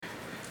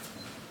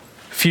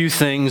Few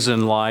things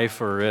in life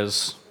are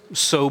as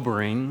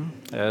sobering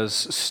as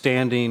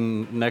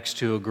standing next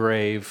to a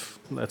grave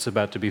that's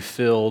about to be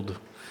filled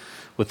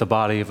with the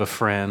body of a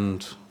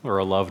friend or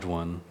a loved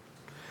one.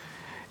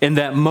 In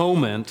that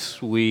moment,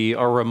 we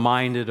are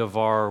reminded of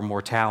our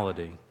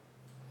mortality.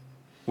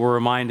 We're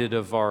reminded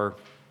of our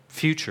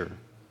future.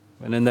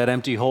 And in that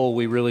empty hole,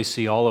 we really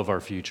see all of our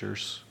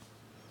futures.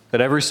 That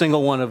every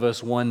single one of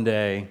us one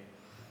day,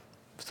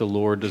 if the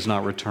Lord does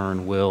not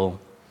return, will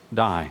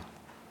die.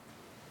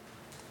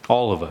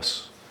 All of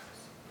us.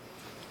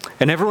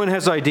 And everyone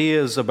has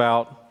ideas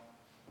about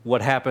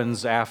what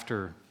happens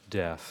after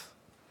death.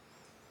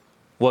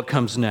 What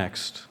comes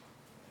next?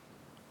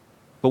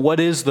 But what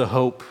is the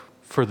hope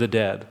for the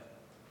dead?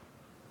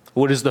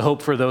 What is the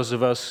hope for those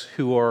of us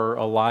who are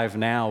alive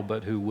now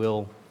but who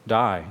will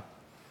die?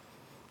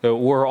 That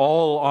we're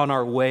all on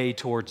our way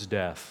towards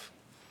death,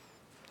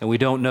 and we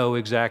don't know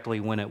exactly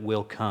when it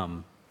will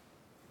come,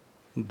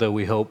 though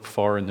we hope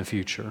far in the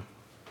future.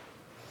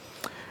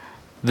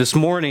 This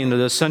morning,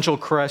 the central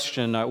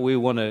question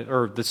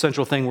the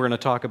central thing we're going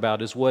to talk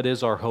about is what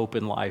is our hope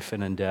in life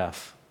and in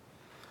death?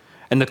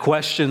 And the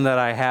question that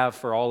I have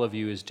for all of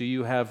you is, do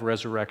you have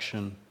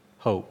resurrection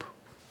hope?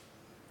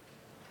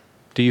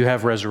 Do you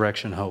have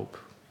resurrection hope?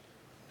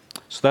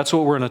 So that's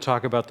what we're going to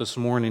talk about this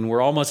morning.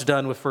 We're almost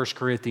done with 1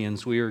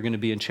 Corinthians. We are going to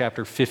be in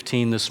chapter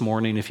 15 this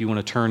morning, if you want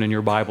to turn in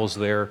your Bibles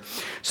there.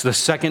 It's the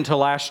second to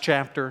last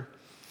chapter.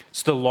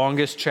 It's the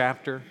longest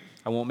chapter.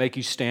 I won't make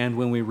you stand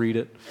when we read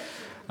it.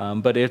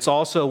 But it's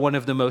also one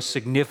of the most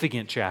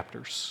significant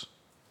chapters.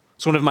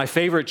 It's one of my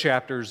favorite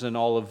chapters in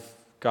all of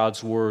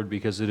God's Word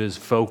because it is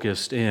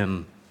focused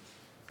in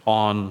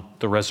on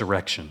the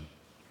resurrection.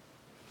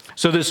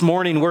 So this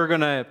morning we're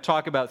going to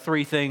talk about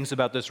three things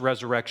about this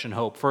resurrection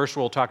hope. First,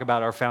 we'll talk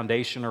about our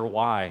foundation, or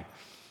why.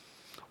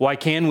 Why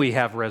can we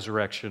have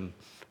resurrection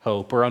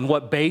hope? Or on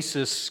what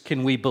basis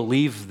can we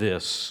believe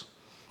this?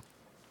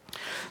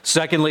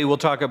 Secondly, we'll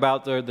talk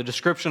about the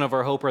description of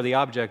our hope, or the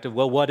object of,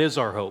 what is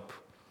our hope?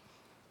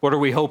 What are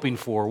we hoping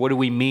for? What do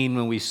we mean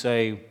when we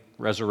say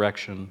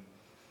resurrection?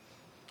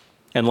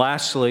 And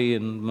lastly,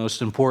 and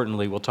most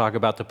importantly, we'll talk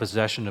about the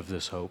possession of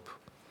this hope.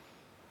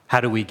 How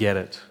do we get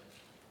it?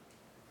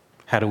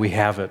 How do we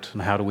have it?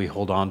 And how do we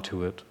hold on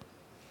to it,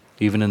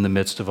 even in the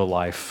midst of a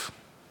life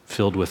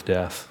filled with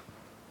death?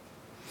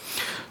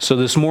 So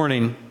this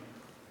morning,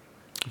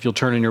 if you'll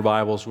turn in your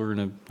Bibles,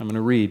 I'm going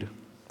to read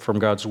from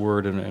God's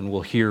Word, and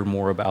we'll hear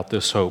more about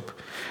this hope.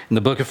 In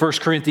the book of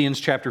 1 Corinthians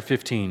chapter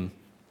 15,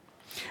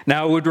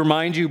 "Now I would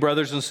remind you,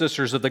 brothers and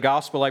sisters, of the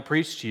gospel I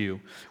preached to you,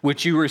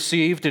 which you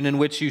received and in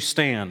which you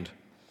stand,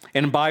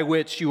 and by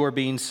which you are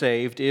being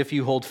saved, if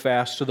you hold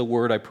fast to the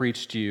word I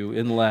preached to you,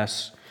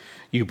 unless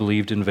you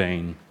believed in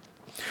vain.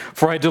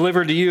 For I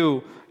delivered to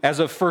you as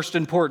of first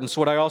importance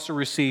what I also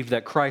received,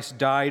 that Christ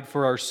died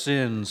for our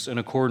sins in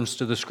accordance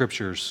to the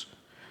Scriptures,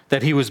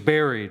 that he was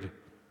buried,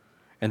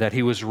 and that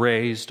he was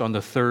raised on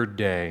the third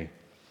day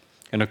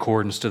in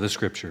accordance to the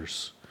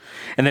Scriptures.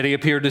 And that he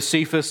appeared to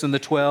Cephas and the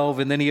 12,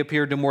 and then he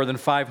appeared to more than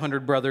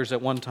 500 brothers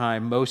at one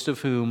time, most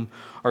of whom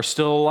are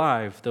still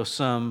alive, though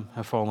some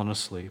have fallen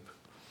asleep.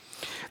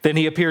 Then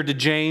he appeared to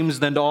James,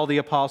 then to all the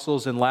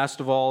apostles, and last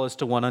of all, as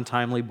to one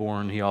untimely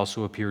born, he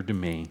also appeared to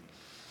me.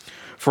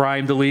 For I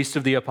am the least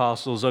of the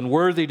apostles,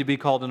 unworthy to be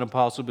called an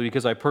apostle,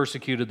 because I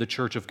persecuted the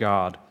church of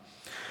God.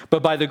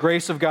 But by the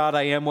grace of God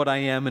I am what I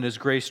am, and his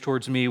grace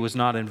towards me was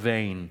not in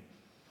vain.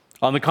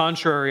 On the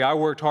contrary, I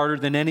worked harder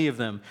than any of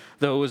them,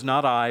 though it was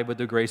not I, but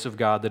the grace of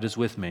God that is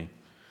with me.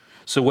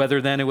 So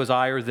whether then it was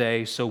I or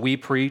they, so we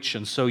preach,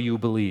 and so you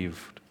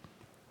believed.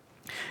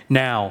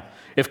 Now,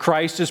 if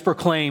Christ is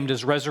proclaimed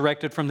as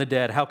resurrected from the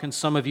dead, how can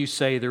some of you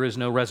say there is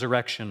no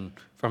resurrection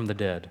from the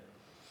dead?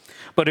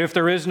 But if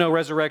there is no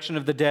resurrection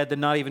of the dead,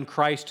 then not even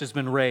Christ has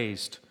been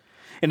raised.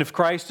 And if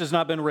Christ has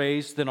not been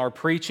raised, then our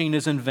preaching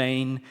is in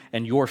vain,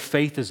 and your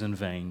faith is in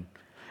vain.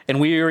 And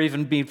we are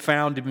even being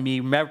found to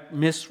be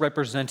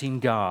misrepresenting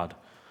God,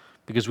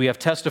 because we have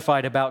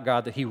testified about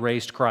God that he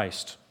raised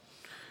Christ,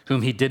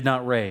 whom he did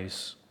not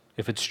raise,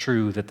 if it's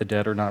true that the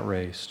dead are not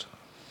raised.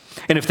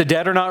 And if the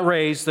dead are not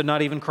raised, then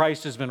not even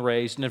Christ has been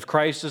raised. And if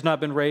Christ has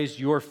not been raised,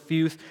 your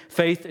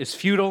faith is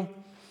futile,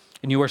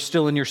 and you are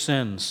still in your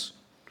sins.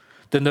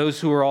 Then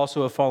those who are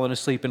also have fallen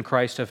asleep in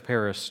Christ have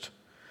perished.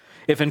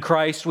 If in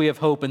Christ we have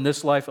hope in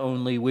this life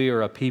only, we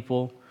are a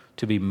people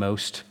to be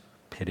most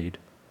pitied.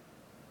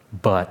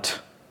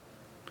 But,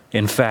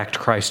 in fact,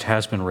 Christ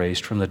has been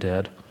raised from the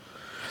dead,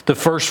 the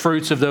first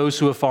fruits of those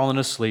who have fallen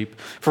asleep.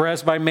 For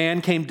as by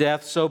man came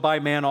death, so by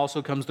man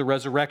also comes the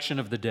resurrection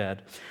of the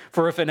dead.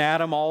 For if in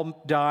Adam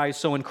all die,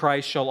 so in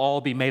Christ shall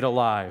all be made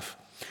alive.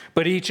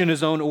 But each in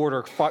his own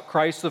order,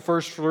 Christ the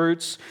first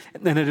fruits,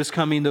 and then it is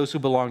coming those who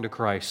belong to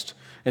Christ.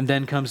 And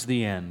then comes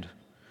the end,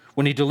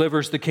 when he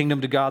delivers the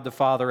kingdom to God the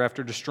Father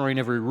after destroying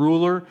every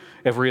ruler,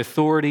 every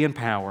authority and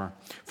power.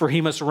 For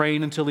he must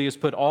reign until he has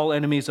put all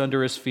enemies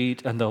under his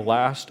feet, and the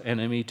last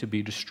enemy to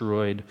be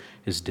destroyed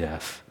is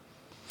death.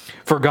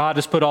 For God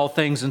has put all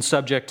things in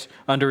subject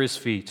under his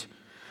feet.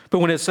 But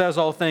when it says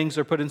all things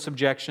are put in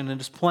subjection,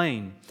 it is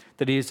plain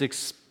that he is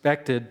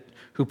expected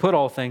who put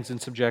all things in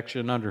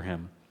subjection under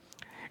him.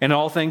 And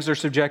all things are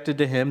subjected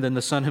to him, then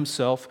the Son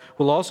himself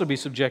will also be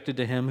subjected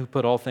to him who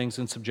put all things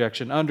in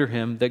subjection under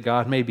him, that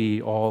God may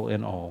be all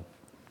in all.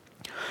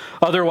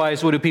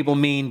 Otherwise, what do people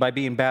mean by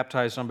being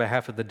baptized on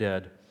behalf of the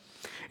dead?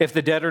 If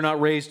the dead are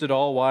not raised at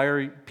all, why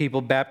are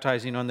people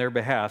baptizing on their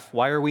behalf?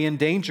 Why are we in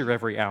danger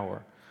every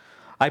hour?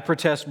 I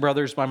protest,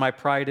 brothers, by my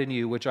pride in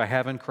you, which I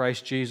have in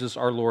Christ Jesus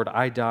our Lord,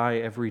 I die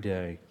every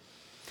day.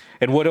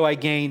 And what do I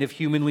gain if,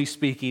 humanly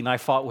speaking, I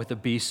fought with the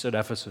beasts at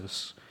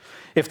Ephesus?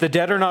 If the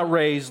dead are not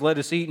raised, let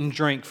us eat and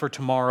drink, for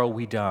tomorrow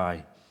we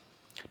die.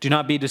 Do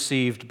not be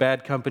deceived.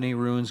 Bad company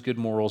ruins good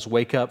morals.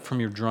 Wake up from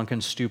your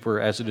drunken stupor,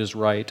 as it is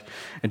right,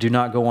 and do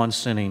not go on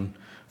sinning,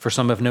 for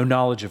some have no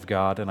knowledge of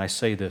God, and I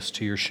say this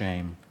to your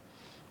shame.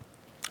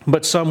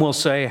 But some will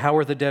say, how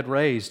are the dead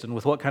raised, and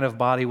with what kind of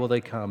body will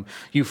they come?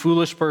 You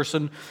foolish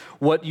person,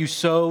 what you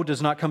sow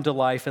does not come to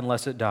life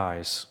unless it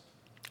dies.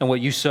 And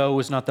what you sow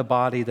is not the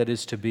body that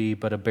is to be,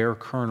 but a bare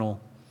kernel,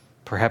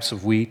 perhaps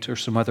of wheat or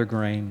some other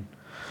grain.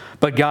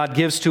 But God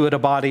gives to it a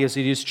body as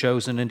He is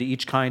chosen, and to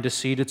each kind a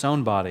seed its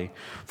own body.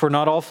 For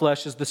not all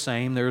flesh is the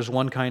same. There is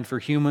one kind for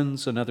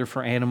humans, another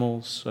for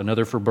animals,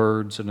 another for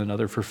birds, and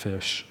another for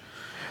fish.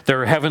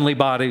 There are heavenly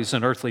bodies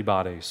and earthly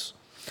bodies.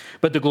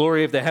 But the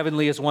glory of the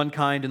heavenly is one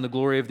kind, and the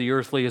glory of the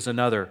earthly is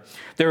another.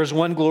 There is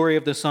one glory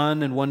of the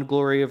sun, and one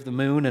glory of the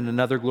moon, and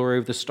another glory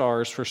of the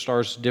stars, for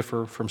stars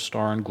differ from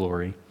star in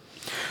glory.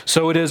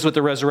 So it is with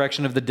the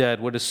resurrection of the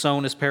dead. What is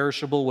sown is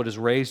perishable, what is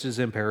raised is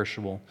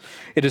imperishable.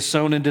 It is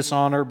sown in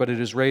dishonor, but it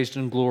is raised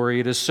in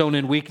glory. It is sown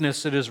in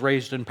weakness, it is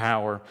raised in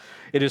power.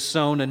 It is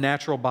sown a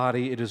natural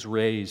body, it is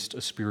raised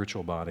a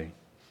spiritual body.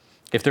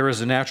 If there is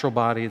a natural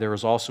body, there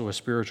is also a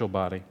spiritual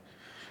body.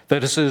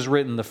 That as it is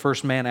written, the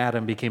first man,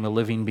 Adam, became a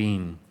living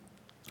being,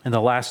 and the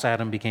last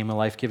Adam became a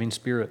life-giving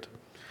spirit.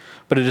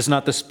 But it is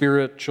not the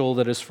spiritual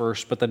that is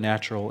first, but the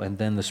natural, and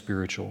then the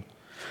spiritual.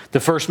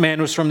 The first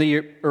man was from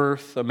the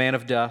earth, a man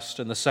of dust,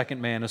 and the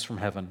second man is from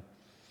heaven.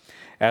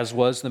 As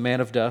was the man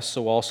of dust,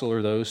 so also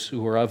are those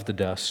who are of the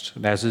dust.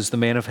 And as is the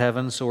man of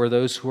heaven, so are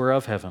those who are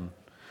of heaven.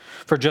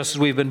 For just as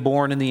we have been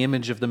born in the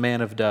image of the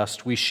man of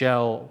dust, we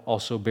shall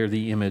also bear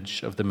the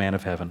image of the man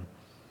of heaven.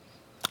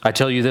 I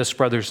tell you this,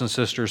 brothers and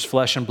sisters,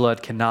 flesh and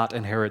blood cannot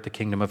inherit the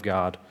kingdom of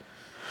God,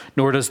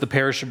 nor does the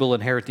perishable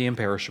inherit the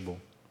imperishable.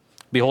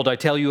 Behold, I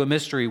tell you a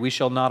mystery. We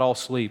shall not all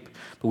sleep,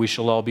 but we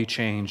shall all be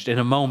changed in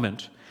a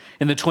moment,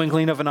 in the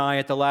twinkling of an eye,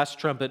 at the last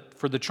trumpet.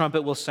 For the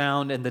trumpet will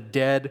sound, and the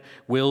dead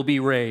will be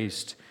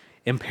raised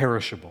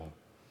imperishable,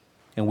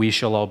 and we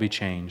shall all be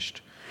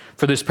changed.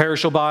 For this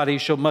perishable body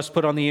must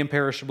put on the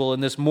imperishable,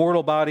 and this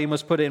mortal body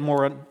must put in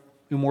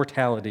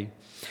immortality.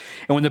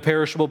 And when the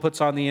perishable puts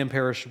on the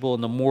imperishable,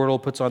 and the mortal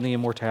puts on the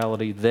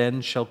immortality,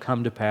 then shall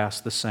come to pass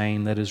the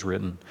saying that is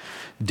written,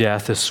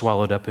 death is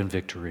swallowed up in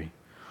victory.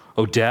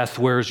 O death,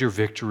 where is your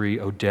victory?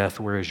 O death,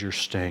 where is your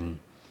sting?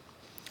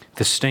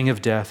 The sting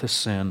of death is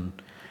sin,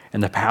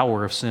 and the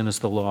power of sin is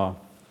the law.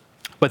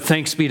 But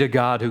thanks be to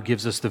God who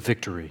gives us the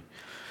victory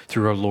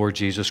through our Lord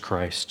Jesus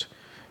Christ.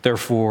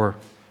 Therefore,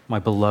 my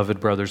beloved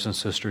brothers and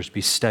sisters,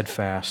 be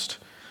steadfast,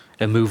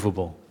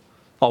 immovable,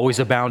 always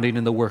abounding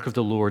in the work of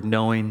the Lord,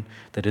 knowing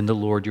that in the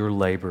Lord your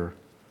labor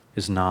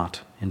is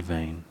not in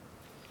vain.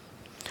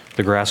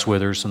 The grass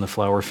withers and the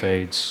flower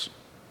fades,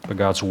 but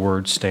God's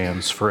word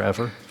stands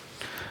forever.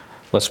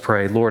 Let's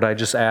pray. Lord, I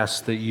just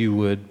ask that you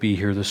would be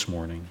here this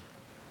morning.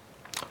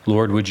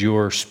 Lord, would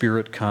your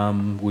Spirit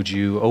come? Would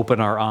you open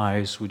our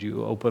eyes? Would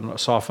you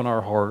soften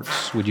our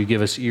hearts? Would you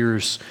give us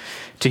ears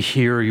to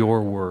hear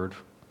your word?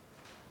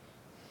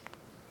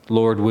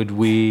 Lord, would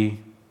we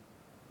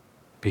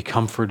be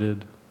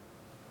comforted,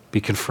 be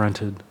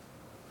confronted?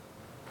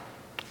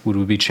 Would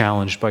we be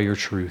challenged by your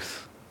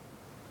truth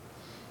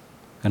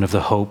and of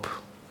the hope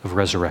of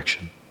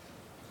resurrection?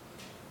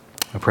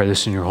 I pray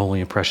this in your holy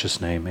and precious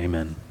name.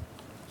 Amen.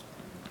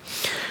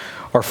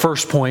 Our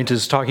first point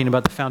is talking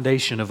about the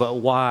foundation of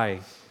why.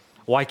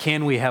 Why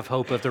can we have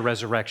hope of the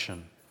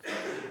resurrection?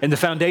 And the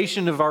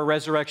foundation of our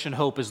resurrection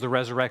hope is the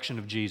resurrection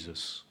of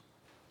Jesus.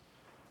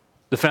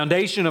 The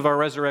foundation of our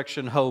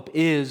resurrection hope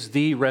is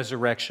the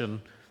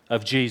resurrection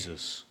of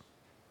Jesus.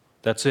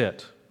 That's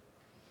it.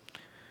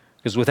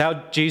 Because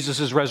without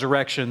Jesus'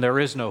 resurrection, there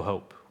is no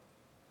hope.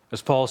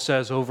 As Paul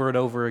says over and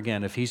over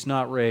again, if he's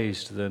not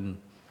raised, then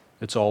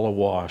it's all a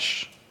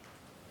wash.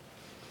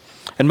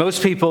 And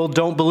most people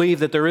don't believe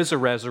that there is a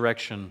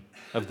resurrection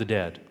of the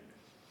dead.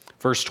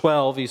 Verse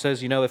 12, he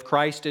says, if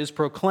Christ is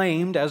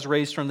proclaimed as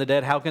raised from the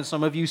dead, how can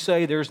some of you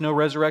say there's no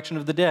resurrection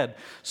of the dead?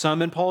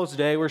 Some in Paul's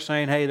day were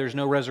saying, hey, there's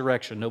no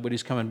resurrection.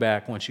 Nobody's coming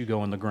back once you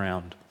go in the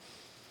ground.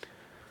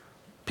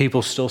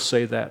 People still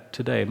say that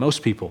today.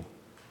 Most people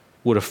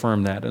would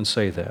affirm that and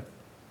say that.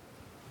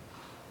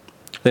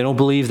 They don't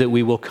believe that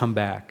we will come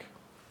back.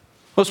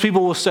 Most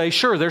people will say,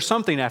 sure, there's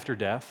something after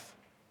death.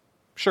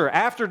 Sure,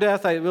 after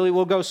death, I really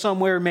will go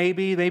somewhere,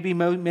 maybe.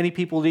 Many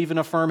people would even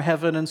affirm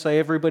heaven and say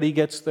everybody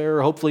gets there.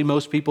 Or hopefully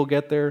most people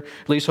get there.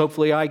 At least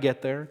hopefully I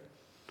get there.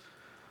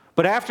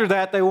 But after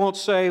that, they won't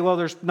say, well,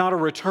 there's not a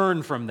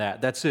return from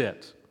that. That's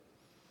it.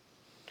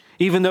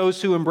 Even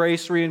those who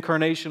embrace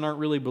reincarnation aren't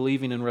really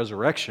believing in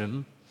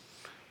resurrection,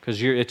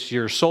 because it's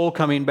your soul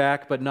coming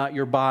back, but not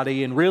your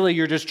body. And really,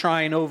 you're just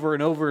trying over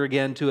and over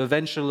again to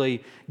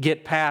eventually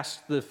get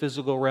past the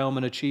physical realm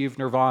and achieve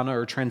nirvana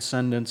or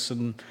transcendence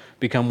and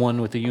become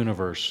one with the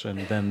universe.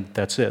 And then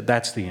that's it.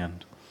 That's the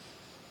end.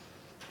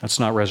 That's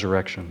not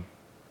resurrection.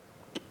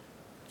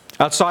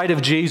 Outside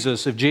of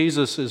Jesus, if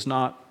Jesus is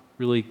not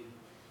really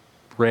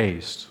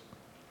raised,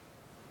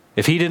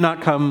 if he did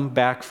not come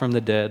back from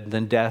the dead,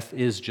 then death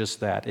is just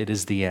that. It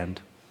is the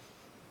end.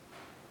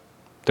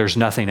 There's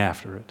nothing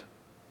after it.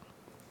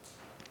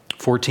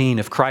 14,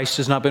 if Christ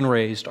has not been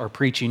raised, our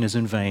preaching is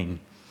in vain.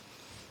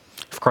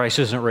 If Christ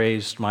isn't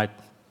raised, my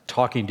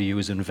talking to you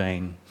is in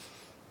vain.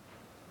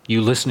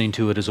 You listening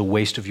to it is a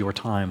waste of your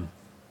time.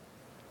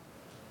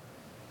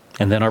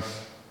 And then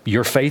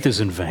your faith is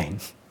in vain.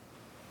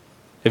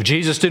 If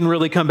Jesus didn't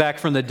really come back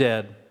from the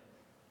dead,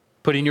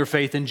 putting your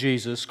faith in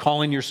Jesus,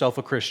 calling yourself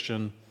a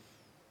Christian,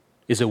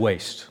 is a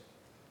waste.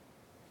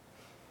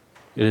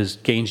 It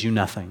gains you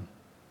nothing.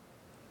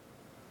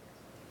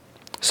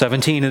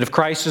 17, and if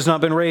Christ has not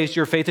been raised,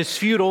 your faith is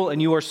futile,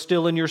 and you are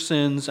still in your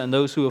sins, and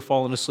those who have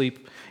fallen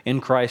asleep in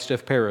Christ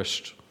have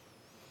perished.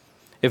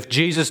 If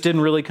Jesus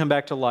didn't really come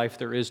back to life,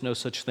 there is no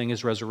such thing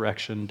as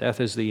resurrection. Death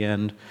is the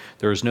end.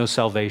 There is no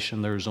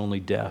salvation. There is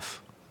only death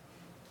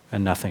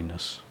and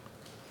nothingness.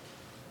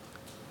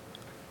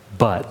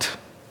 But,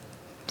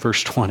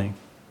 verse 20,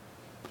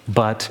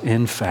 but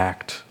in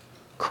fact,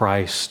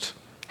 Christ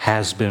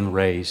has been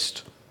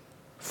raised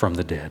from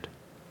the dead.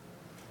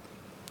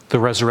 The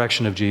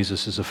resurrection of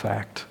Jesus is a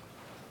fact.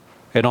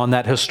 And on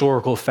that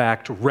historical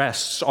fact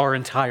rests our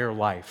entire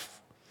life.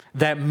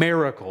 That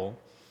miracle,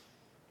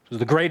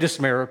 the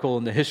greatest miracle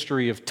in the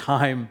history of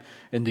time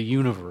and the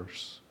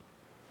universe,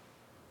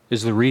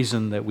 is the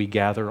reason that we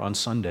gather on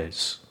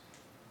Sundays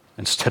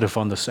instead of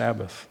on the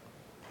Sabbath,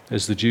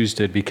 as the Jews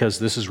did, because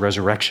this is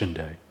Resurrection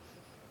Day.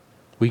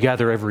 We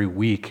gather every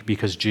week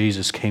because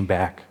Jesus came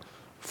back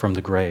from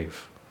the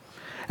grave.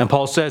 And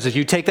Paul says, if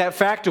you take that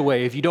fact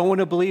away, if you don't want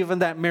to believe in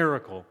that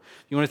miracle,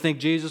 you want to think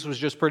Jesus was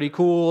just pretty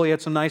cool, he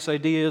had some nice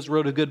ideas,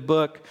 wrote a good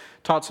book,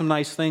 taught some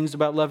nice things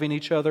about loving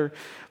each other,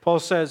 Paul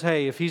says,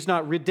 hey, if he's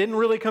didn't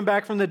really come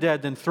back from the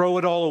dead, then throw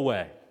it all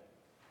away.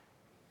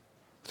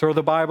 Throw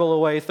the Bible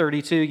away,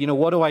 32.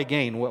 What do I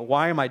gain?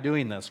 Why am I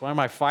doing this? Why am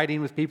I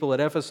fighting with people at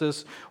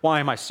Ephesus? Why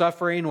am I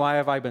suffering? Why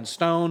have I been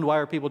stoned? Why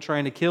are people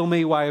trying to kill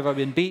me? Why have I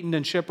been beaten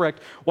and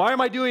shipwrecked? Why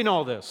am I doing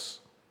all this?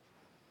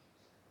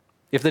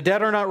 If the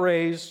dead are not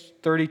raised,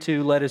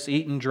 32, let us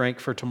eat and drink,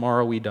 for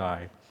tomorrow we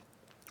die.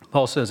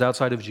 Paul says,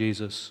 outside of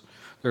Jesus,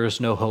 there is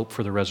no hope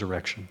for the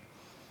resurrection.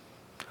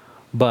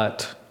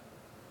 But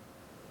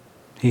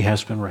he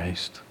has been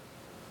raised.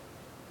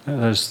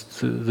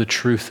 That's the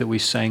truth that we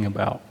sang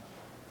about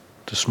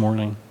this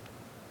morning.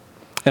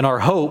 And our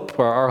hope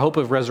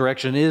of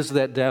resurrection is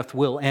that death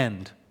will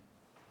end.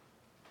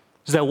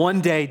 Is that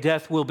one day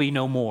death will be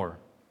no more.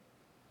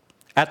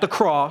 At the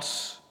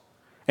cross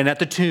and at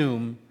the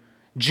tomb,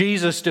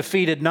 Jesus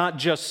defeated not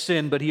just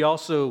sin, but he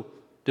also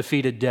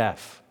defeated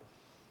death.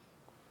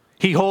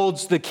 He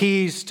holds the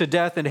keys to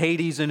death and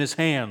Hades in his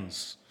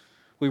hands,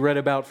 we read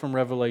about from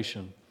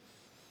Revelation.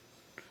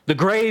 The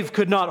grave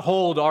could not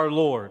hold our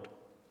Lord.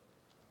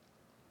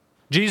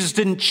 Jesus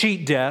didn't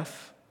cheat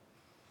death,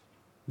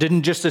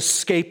 didn't just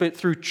escape it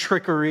through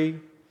trickery.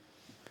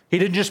 He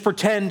didn't just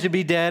pretend to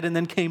be dead and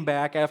then came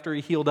back after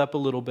he healed up a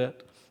little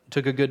bit,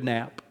 took a good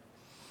nap.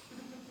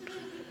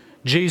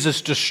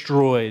 Jesus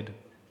destroyed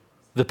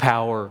the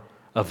power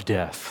of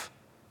death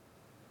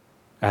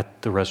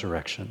at the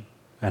resurrection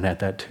and at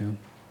that tomb.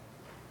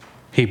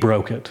 He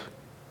broke it.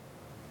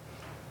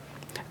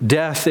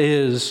 Death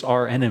is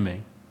our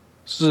enemy.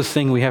 This is a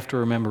thing we have to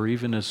remember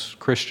even as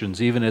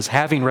Christians, even as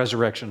having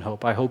resurrection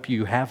hope. I hope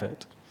you have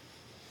it.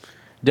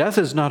 Death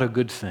is not a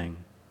good thing.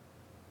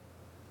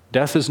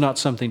 Death is not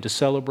something to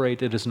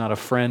celebrate. It is not a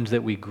friend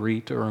that we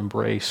greet or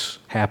embrace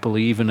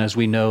happily, even as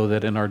we know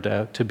that in our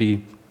death to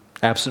be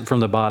absent from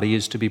the body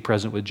is to be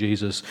present with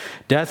Jesus.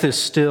 Death is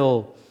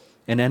still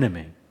an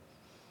enemy.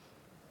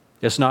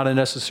 It's not a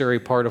necessary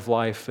part of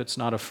life. It's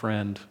not a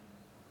friend.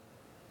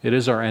 It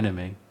is our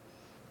enemy.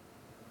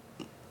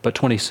 But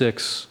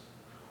 26,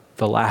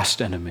 the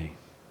last enemy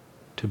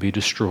to be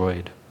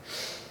destroyed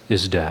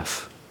is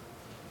death.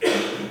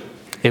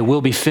 It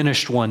will be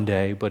finished one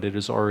day, but it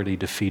is already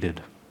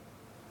defeated.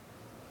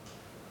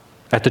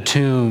 At the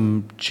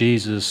tomb,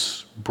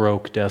 Jesus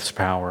broke death's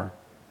power.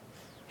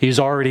 He's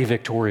already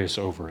victorious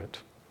over it.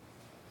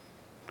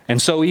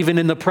 And so even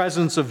in the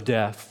presence of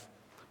death,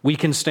 we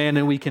can stand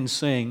and we can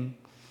sing,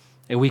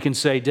 and we can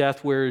say,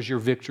 death, where is your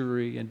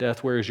victory? And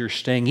death, where is your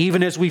sting?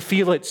 Even as we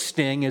feel it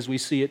sting, as we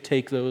see it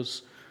take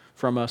those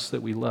from us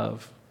that we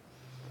love.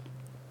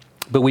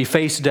 But we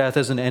face death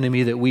as an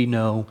enemy that we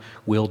know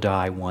will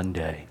die one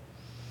day.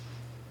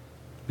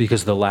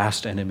 Because the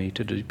last enemy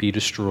to be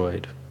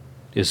destroyed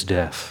is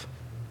death.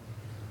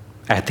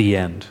 At the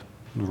end,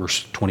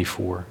 Verse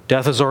 24.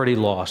 Death is already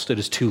lost. It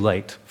is too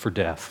late for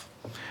death.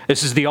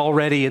 This is the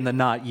already and the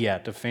not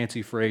yet, a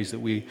fancy phrase that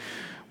we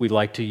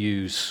like to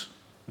use,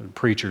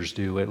 preachers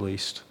do at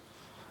least,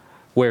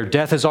 where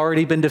death has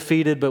already been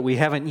defeated, but we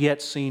haven't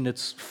yet seen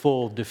its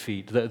full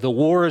defeat. The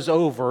war is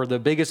over. The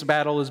biggest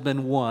battle has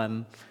been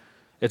won.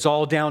 It's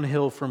all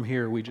downhill from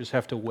here. We just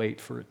have to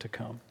wait for it to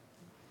come.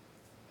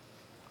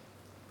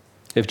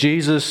 If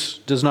Jesus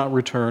does not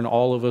return,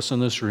 all of us in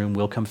this room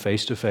will come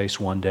face to face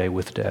one day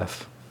with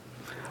death.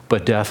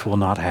 But death will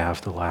not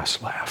have the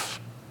last laugh.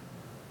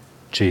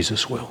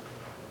 Jesus will.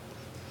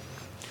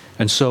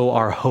 And so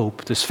our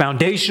hope, this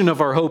foundation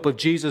of our hope of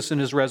Jesus and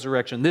His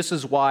resurrection, this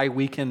is why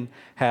we can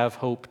have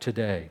hope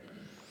today.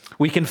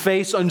 We can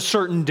face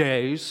uncertain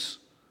days.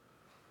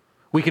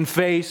 We can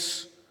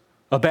face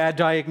a bad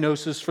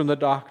diagnosis from the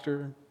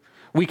doctor.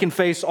 We can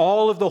face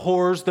all of the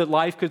horrors that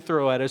life could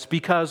throw at us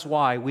because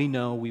why? We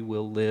know we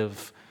will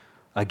live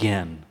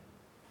again.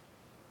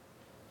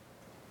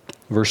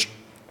 Verse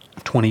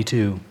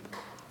 22.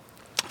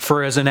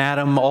 For as in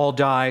Adam all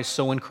die,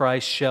 so in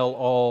Christ shall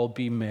all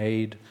be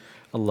made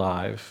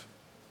alive.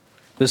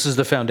 This is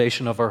the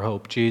foundation of our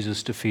hope.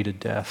 Jesus defeated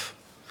death.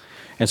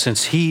 And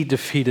since He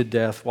defeated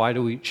death, why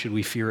should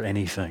we fear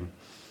anything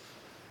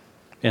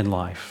in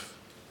life?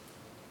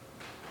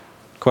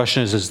 The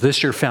question is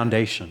this your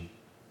foundation?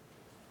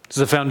 Is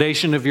the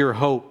foundation of your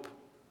hope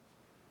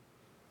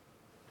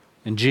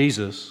in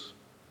Jesus,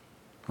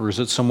 or is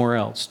it somewhere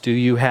else? Do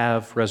you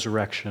have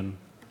resurrection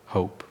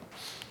hope?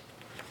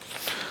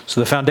 So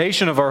the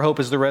foundation of our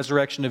hope is the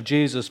resurrection of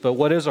Jesus, but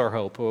what is our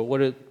hope?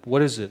 What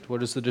is it?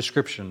 What is the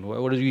description?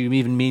 What do you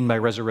even mean by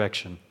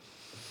resurrection?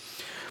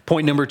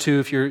 Point number 2,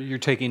 if you're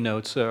taking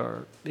notes,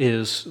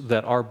 is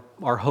that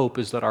our hope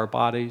is that our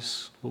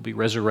bodies will be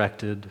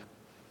resurrected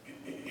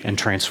and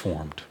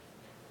transformed.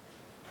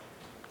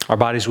 Our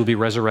bodies will be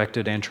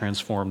resurrected and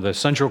transformed. The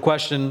central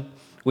question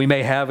we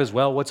may have is,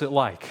 well, what's it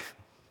like?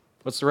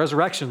 What's the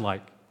resurrection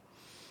like?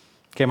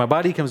 Okay, my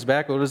body comes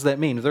back. What does that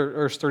mean?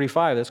 Verse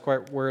 35, that's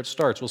quite where it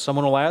starts. Well,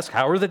 someone will ask,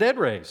 how are the dead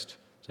raised?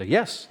 Say,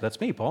 yes, that's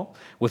me, Paul.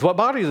 With what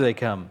body do they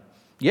come?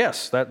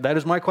 Yes, that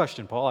is my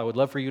question, Paul. I would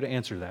love for you to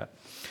answer that.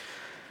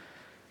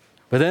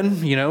 But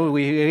then,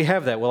 we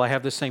have that. Will I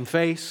have the same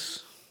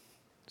face?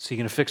 Is He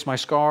going to fix my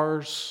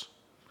scars?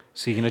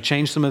 Is He going to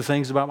change some of the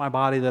things about my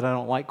body that I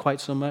don't like quite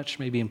so much?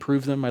 Maybe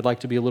improve them. I'd like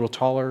to be a little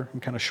taller.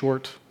 I'm kind of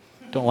short.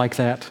 Don't like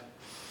that.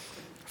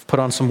 I've put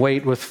on some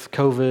weight with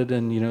COVID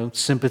and,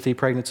 sympathy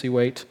pregnancy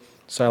weight,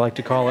 so I like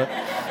to call it.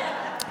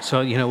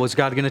 So, was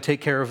God going to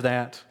take care of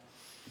that?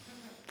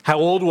 How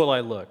old will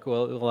I look?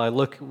 Well, will I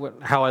look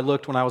how I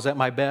looked when I was at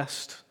my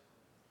best?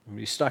 Will I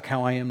be stuck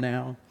how I am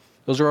now?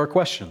 Those are our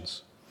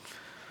questions.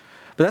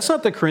 But that's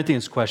not the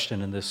Corinthians'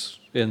 question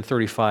in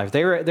 35.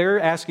 They're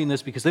asking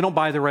this because they don't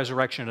buy the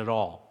resurrection at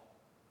all.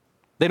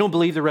 They don't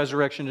believe the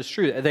resurrection is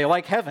true. They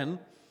like heaven.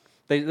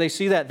 They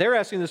see that. They're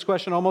asking this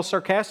question almost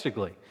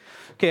sarcastically.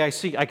 Okay,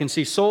 I can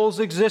see souls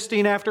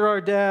existing after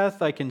our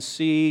death. I can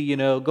see,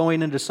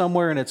 going into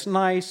somewhere and it's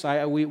nice.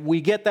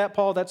 We get that,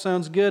 Paul. That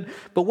sounds good.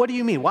 But what do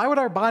you mean? Why would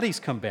our bodies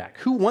come back?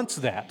 Who wants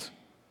that?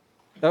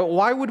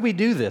 Why would we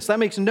do this? That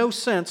makes no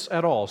sense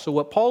at all. So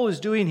what Paul is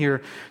doing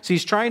here is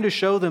he's trying to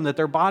show them that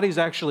their bodies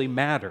actually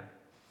matter,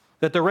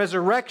 that the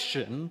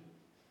resurrection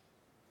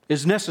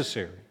is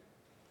necessary.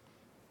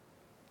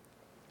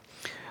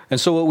 And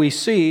so what we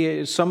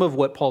see, some of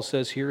what Paul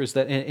says here, is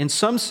that in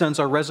some sense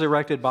our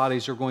resurrected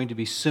bodies are going to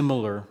be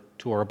similar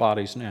to our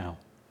bodies now.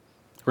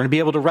 We're going to be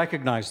able to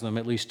recognize them,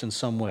 at least in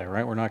some way,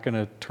 right? We're not going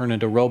to turn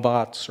into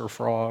robots or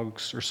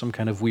frogs or some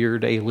kind of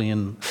weird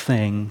alien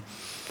thing.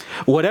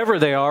 Whatever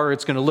they are,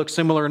 it's going to look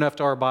similar enough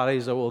to our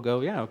bodies that we'll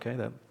go, yeah, okay,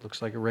 that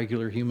looks like a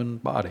regular human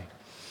body.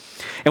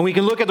 And we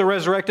can look at the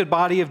resurrected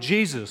body of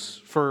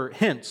Jesus for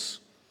hints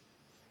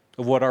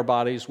of what our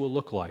bodies will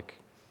look like,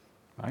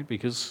 right?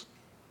 Because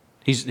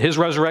His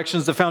resurrection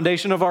is the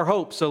foundation of our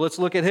hope. So let's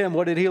look at Him.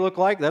 What did He look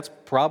like? That's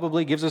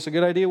probably gives us a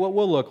good idea what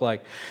we'll look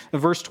like.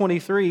 And verse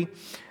 23,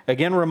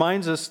 again,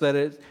 reminds us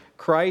that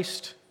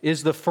Christ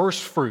is the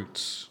first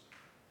fruits.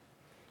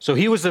 So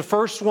He was the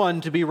first one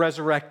to be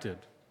resurrected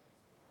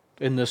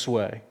in this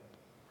way.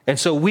 And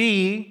so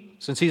we,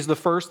 since He's the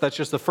first, that's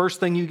just the first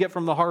thing you get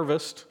from the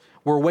harvest.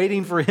 We're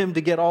waiting for Him to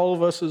get all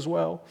of us as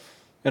well,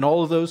 and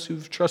all of those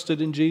who've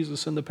trusted in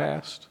Jesus in the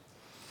past.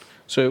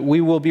 So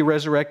we will be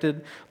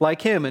resurrected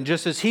like Him. And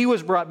just as He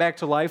was brought back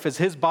to life, as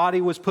His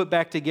body was put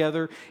back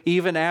together,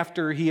 even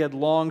after He had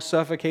long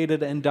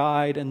suffocated and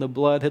died and the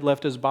blood had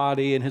left His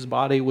body and His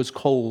body was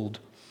cold,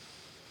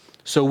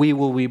 so we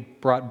will be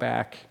brought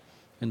back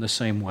in the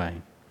same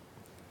way.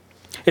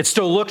 It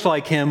still looked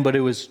like Him, but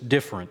it was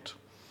different.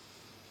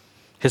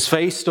 His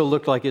face still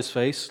looked like His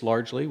face,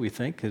 largely, we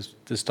think. His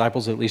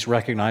disciples at least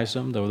recognized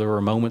Him, though there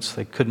were moments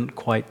they couldn't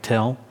quite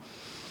tell.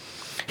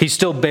 He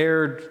still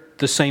bared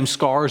the same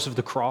scars of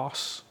the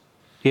cross.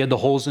 He had the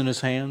holes in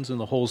His hands and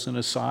the holes in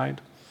His side.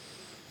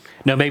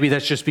 Now, maybe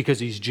that's just because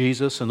He's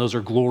Jesus, and those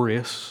are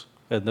glorious,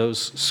 and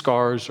those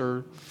scars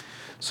are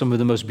some of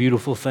the most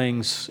beautiful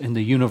things in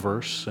the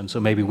universe. And so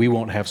maybe we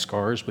won't have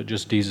scars, but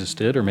just Jesus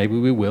did, or maybe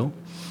we will.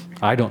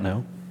 I don't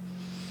know.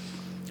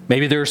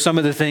 Maybe there are some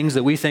of the things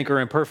that we think are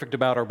imperfect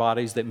about our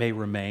bodies that may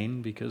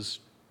remain because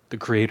the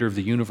creator of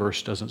the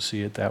universe doesn't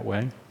see it that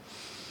way.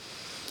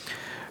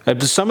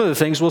 Some of the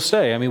things will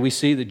stay. I mean, we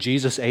see that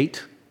Jesus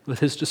ate with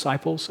his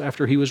disciples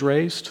after he was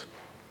raised.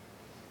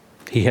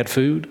 He had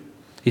food.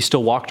 He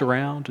still walked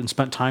around and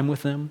spent time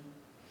with them.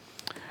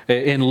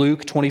 In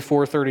Luke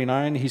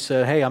 24:39, he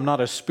said, hey, I'm not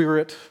a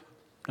spirit,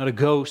 not a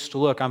ghost.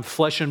 Look, I'm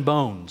flesh and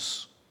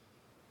bones.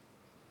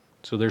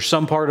 So there's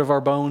some part of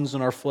our bones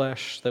and our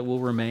flesh that will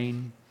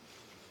remain.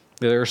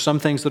 There are some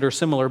things that are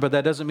similar, but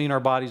that doesn't mean our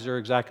bodies are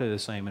exactly the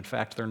same. In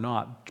fact, they're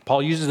not.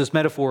 Paul uses this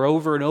metaphor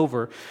over and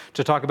over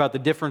to talk about the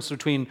difference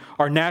between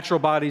our natural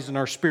bodies and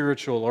our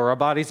spiritual, or our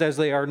bodies as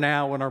they are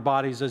now and our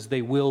bodies as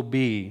they will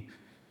be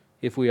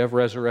if we have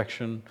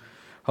resurrection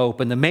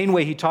hope. And the main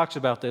way he talks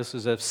about this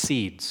is as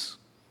seeds.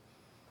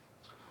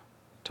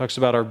 He talks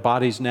about our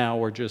bodies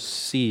now are just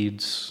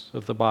seeds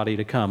of the body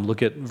to come.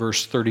 Look at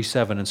verse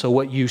 37. And so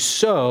what you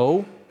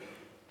sow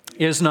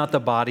is not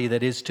the body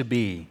that is to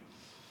be,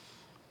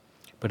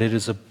 but it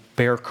is a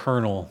bare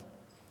kernel,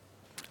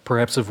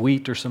 perhaps of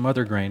wheat or some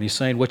other grain. He's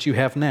saying what you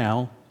have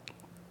now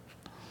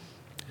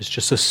is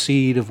just a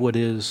seed of what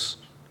is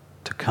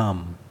to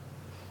come.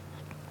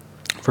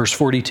 Verse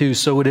 42,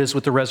 so it is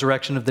with the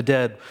resurrection of the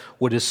dead.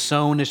 What is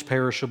sown is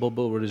perishable,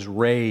 but what is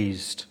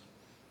raised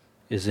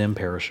is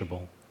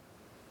imperishable.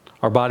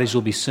 Our bodies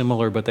will be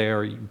similar,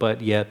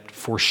 but yet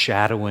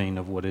foreshadowing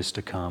of what is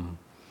to come.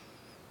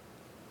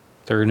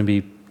 They're going to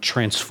be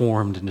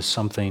transformed into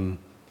something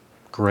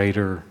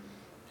greater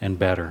and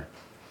better.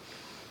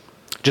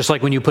 Just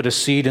like when you put a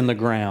seed in the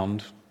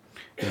ground,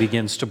 it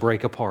begins to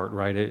break apart,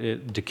 right?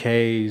 It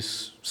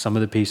decays, some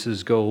of the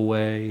pieces go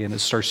away, and it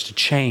starts to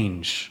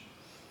change.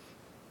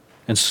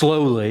 And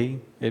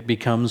slowly, it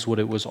becomes what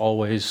it was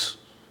always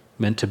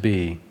meant to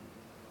be,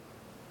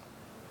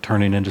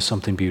 turning into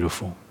something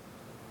beautiful.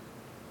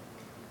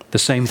 The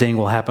same thing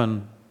will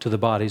happen to the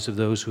bodies of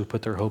those who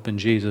put their hope in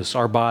Jesus.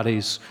 Our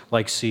bodies,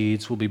 like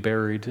seeds, will be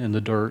buried in the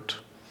dirt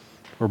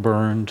or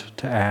burned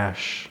to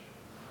ash.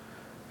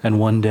 And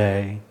one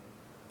day,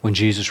 when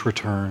Jesus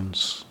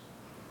returns,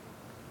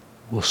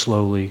 we'll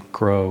slowly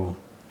grow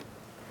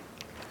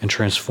and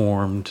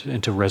transformed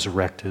into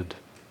resurrected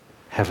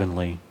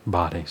heavenly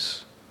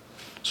bodies.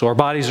 So our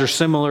bodies are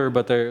similar,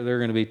 but they're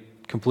going to be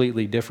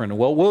completely different.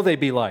 What will they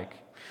be like?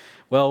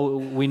 Well,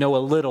 we know a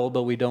little,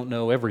 but we don't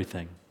know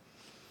everything.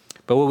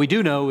 But what we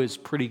do know is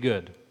pretty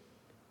good.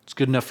 It's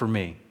good enough for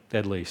me,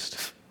 at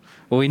least.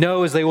 What we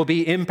know is they will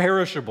be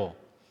imperishable.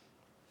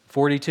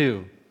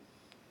 42.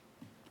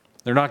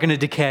 They're not going to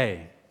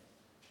decay.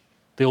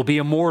 They will be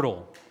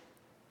immortal.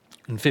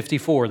 In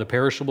 54, the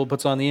perishable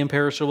puts on the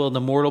imperishable, and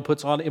the mortal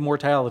puts on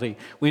immortality.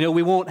 We know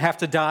we won't have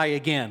to die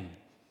again.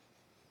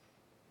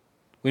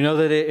 We know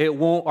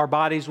that our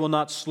bodies will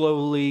not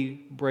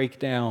slowly break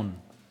down.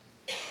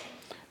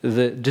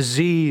 The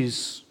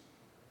disease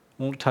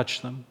won't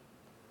touch them.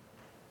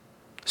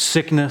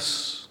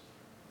 Sickness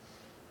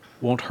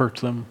won't hurt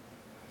them.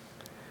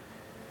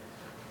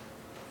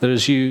 That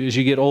as you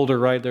get older,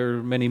 right, there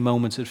are many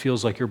moments it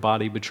feels like your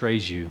body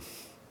betrays you.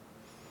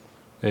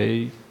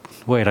 Hey,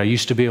 wait, I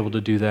used to be able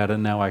to do that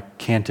and now I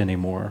can't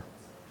anymore.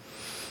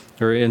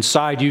 Or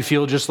inside you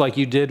feel just like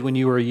you did when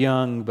you were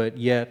young, but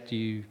yet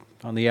you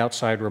on the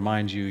outside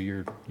reminds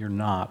you you're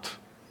not.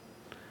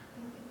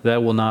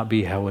 That will not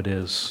be how it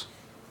is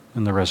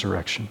in the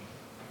resurrection.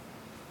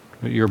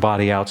 Your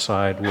body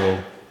outside will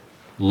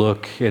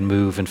look and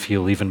move and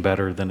feel even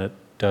better than it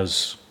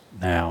does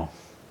now,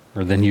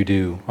 or than you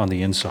do on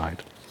the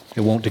inside.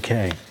 It won't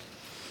decay.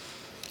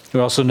 We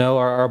also know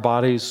our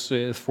bodies,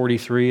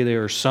 43, they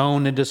are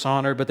sown in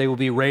dishonor, but they will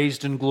be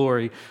raised in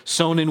glory.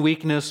 Sown in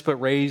weakness, but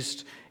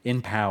raised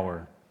in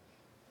power.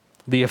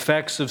 The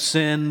effects of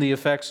sin, the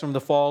effects from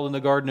the fall in the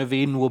Garden of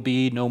Eden will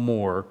be no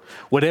more.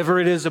 Whatever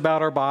it is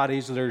about our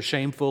bodies that are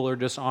shameful or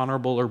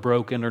dishonorable or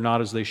broken or not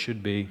as they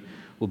should be,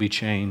 will be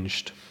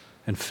changed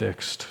and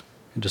fixed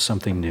into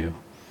something new.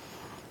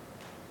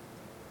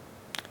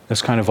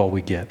 That's kind of all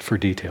we get for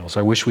details.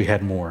 I wish we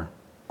had more.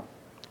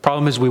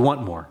 Problem is we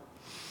want more.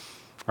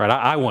 Right?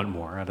 I want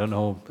more. I don't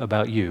know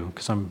about you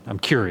because I'm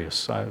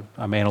curious.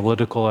 I'm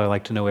analytical. I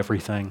like to know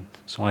everything.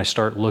 So when I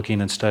start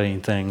looking and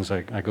studying things,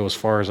 I go as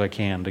far as I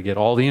can to get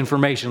all the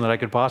information that I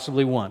could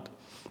possibly want.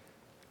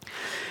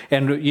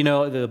 And, you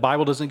know, the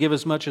Bible doesn't give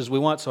as much as we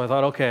want, so I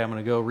thought, okay, I'm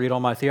going to go read all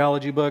my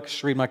theology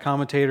books, read my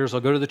commentators.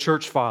 I'll go to the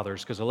church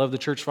fathers because I love the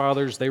church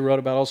fathers. They wrote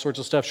about all sorts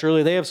of stuff.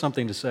 Surely they have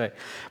something to say.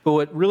 But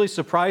what really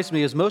surprised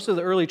me is most of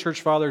the early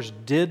church fathers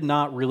did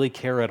not really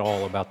care at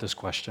all about this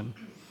question.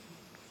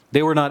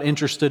 They were not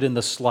interested in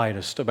the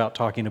slightest about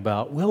talking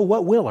about, well,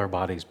 what will our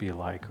bodies be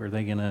like? Are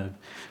they going to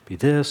be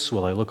this?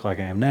 Will I look like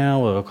I am now?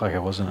 Will I look like I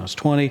was when I was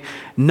 20?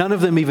 None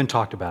of them even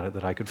talked about it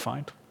that I could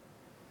find,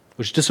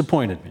 which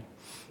disappointed me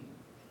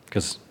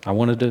because I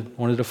wanted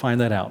to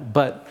find that out.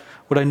 But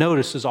what I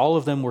noticed is all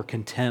of them were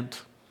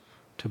content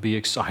to be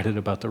excited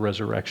about the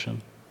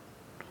resurrection.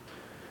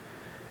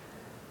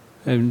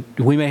 And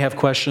we may have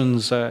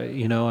questions,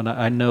 and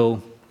I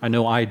know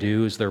I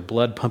do. Is there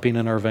blood pumping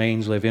in our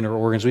veins? We have inner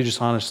organs. We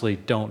just honestly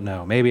don't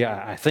know. Maybe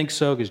I think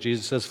so because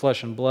Jesus says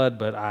flesh and blood,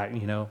 but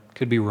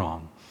could be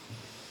wrong.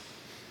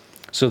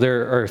 So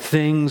there are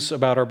things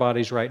about our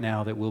bodies right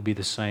now that will be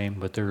the same,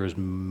 but there is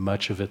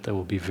much of it that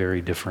will be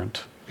very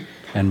different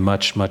and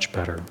much, much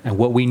better. And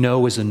what we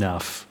know is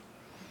enough.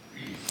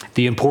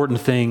 The important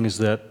thing is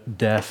that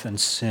death and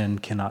sin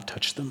cannot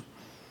touch them.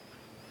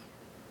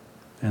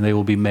 And they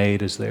will be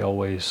made as they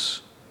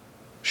always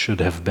should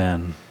have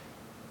been.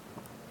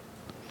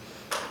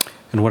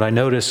 And what I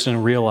noticed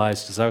and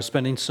realized is I was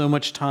spending so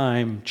much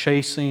time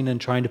chasing and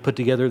trying to put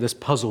together this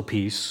puzzle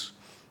piece.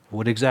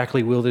 What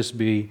exactly will this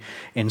be?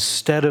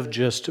 Instead of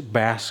just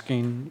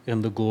basking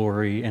in the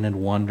glory and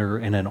in wonder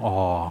and in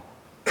awe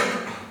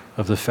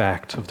of the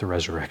fact of the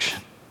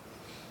resurrection.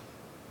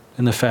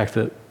 And the fact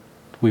that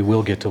we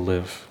will get to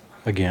live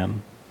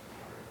again.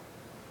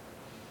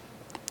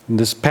 And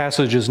this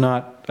passage is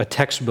not a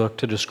textbook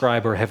to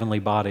describe our heavenly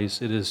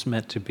bodies. It is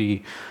meant to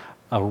be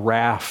a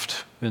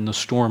raft in the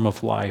storm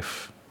of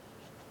life,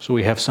 so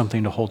we have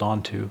something to hold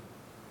on to.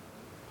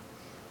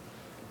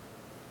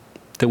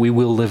 That we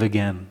will live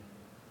again,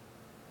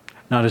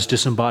 not as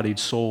disembodied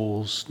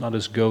souls, not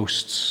as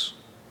ghosts,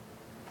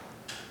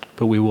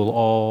 but we will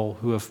all,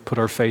 who have put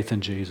our faith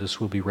in Jesus,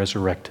 will be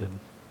resurrected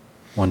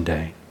one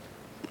day.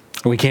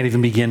 And we can't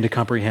even begin to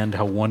comprehend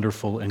how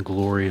wonderful and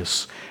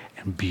glorious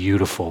and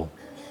beautiful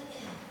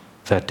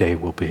that day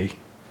will be.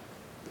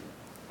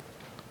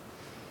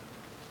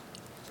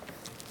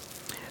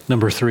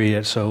 Number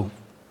 3, so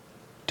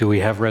do we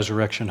have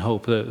resurrection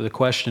hope? The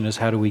question is,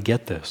 how do we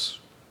get this?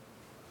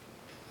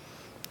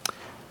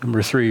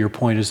 Number 3, your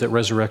point is that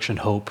resurrection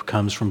hope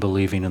comes from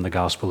believing in the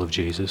gospel of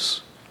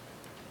Jesus.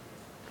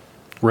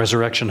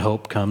 Resurrection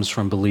hope comes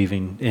from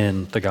believing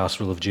in the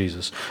gospel of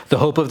Jesus. The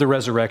hope of the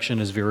resurrection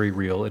is very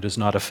real. It is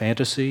not a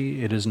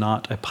fantasy. It is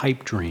not a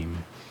pipe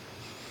dream.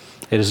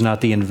 It is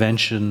not the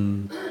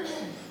invention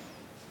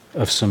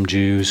of some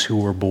Jews who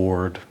were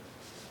bored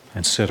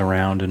and sit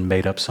around and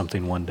made up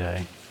something one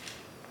day.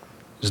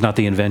 It is not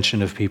the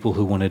invention of people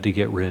who wanted to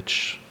get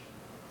rich.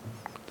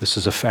 This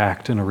is a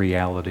fact and a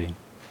reality.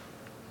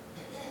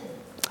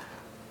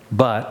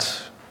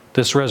 But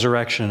this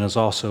resurrection is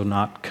also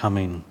not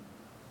coming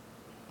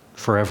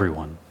for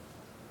everyone.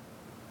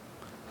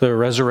 The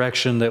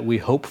resurrection that we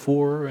hope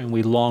for and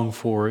we long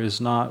for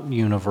is not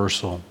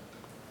universal.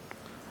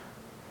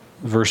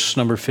 Verse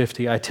number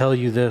 50, I tell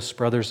you this,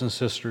 brothers and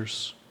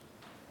sisters,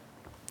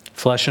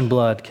 flesh and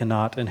blood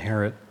cannot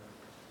inherit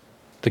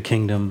the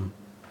kingdom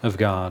of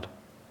God.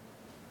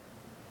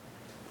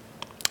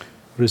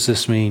 What does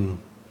this mean?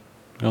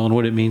 Well, and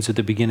what it means at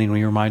the beginning when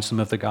he reminds them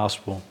of the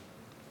gospel.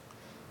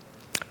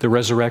 The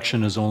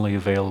resurrection is only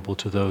available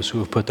to those who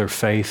have put their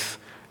faith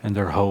and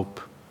their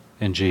hope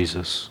in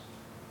Jesus.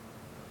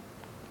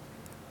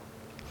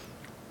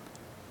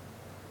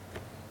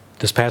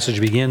 This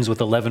passage begins with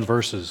 11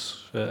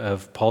 verses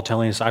of Paul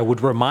telling us, I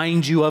would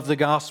remind you of the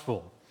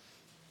gospel,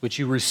 which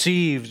you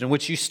received and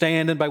which you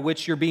stand and by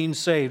which you're being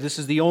saved. This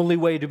is the only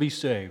way to be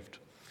saved.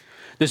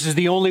 This is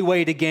the only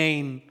way to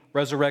gain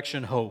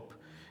resurrection hope,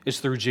 is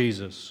through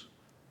Jesus.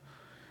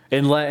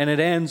 And it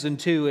ends in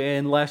 2,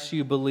 unless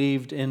you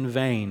believed in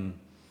vain,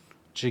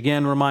 which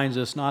again reminds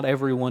us not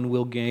everyone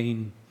will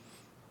gain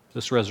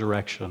this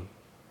resurrection.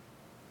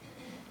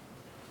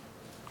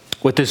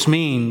 What this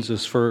means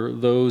is for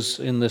those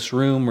in this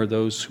room or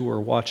those who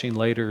are watching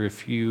later,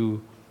 if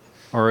you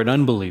are an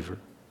unbeliever,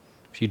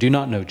 if you do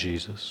not know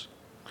Jesus,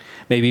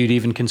 maybe you'd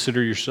even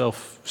consider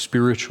yourself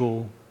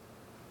spiritual,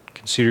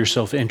 consider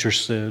yourself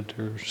interested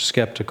or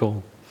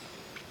skeptical.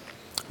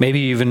 Maybe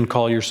you even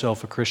call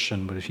yourself a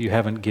Christian, but if you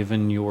haven't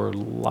given your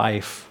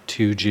life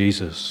to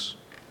Jesus,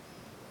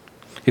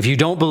 if you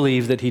don't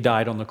believe that he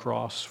died on the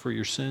cross for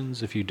your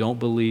sins, if you don't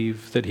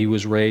believe that he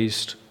was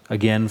raised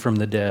again from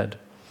the dead,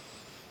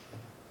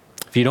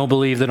 if you don't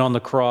believe that on the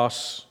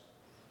cross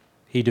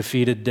he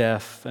defeated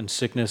death and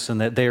sickness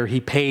and that there he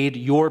paid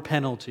your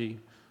penalty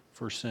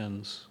for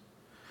sins,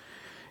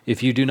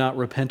 if you do not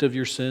repent of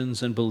your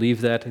sins and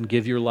believe that and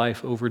give your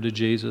life over to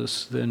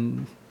Jesus,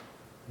 then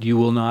you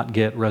will not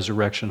get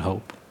resurrection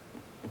hope.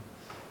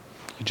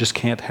 You just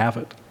can't have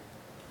it.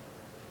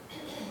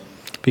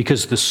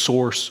 Because the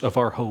source of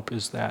our hope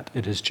is that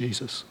it is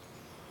Jesus.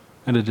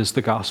 And it is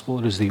the gospel.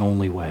 It is the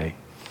only way.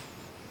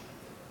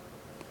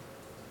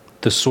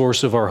 The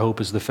source of our hope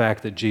is the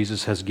fact that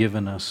Jesus has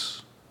given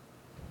us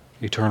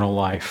eternal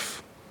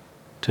life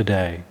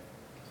today.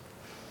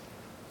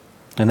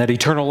 And that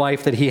eternal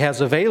life that he has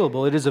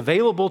available, it is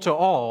available to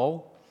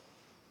all,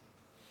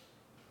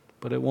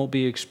 but it won't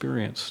be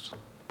experienced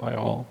by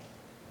all.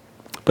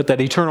 But that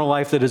eternal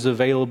life that is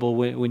available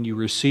when you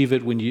receive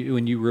it, when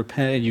you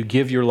repent and you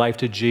give your life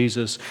to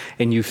Jesus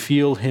and you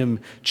feel him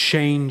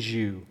change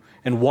you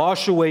and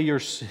wash away your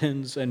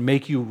sins and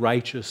make you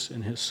righteous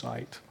in his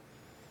sight.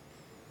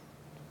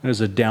 It is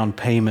a down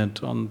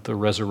payment on the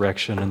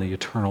resurrection and the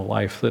eternal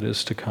life that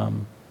is to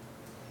come.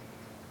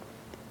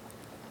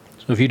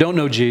 So if you don't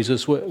know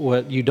Jesus,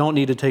 what you don't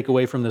need to take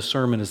away from this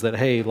sermon is that,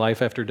 hey,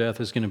 life after death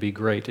is going to be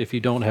great. If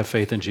you don't have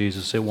faith in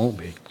Jesus, it won't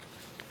be.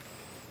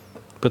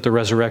 But the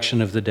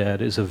resurrection of the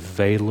dead is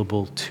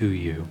available to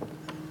you.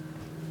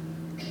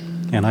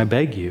 And I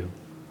beg you,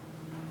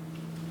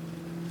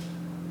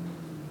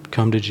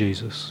 come to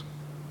Jesus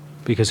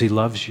because he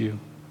loves you,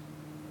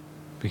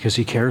 because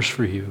he cares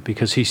for you,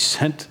 because he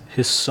sent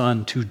his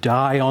Son to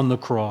die on the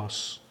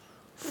cross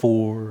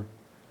for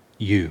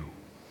you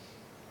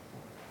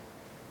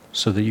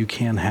so that you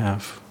can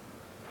have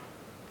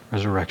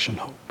resurrection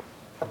hope.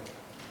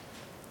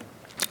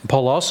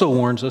 Paul also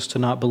warns us to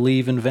not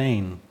believe in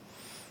vain.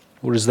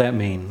 What does that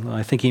mean? Well,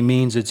 I think he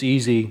means it's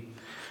easy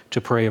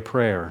to pray a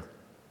prayer.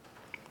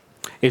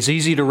 It's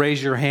easy to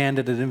raise your hand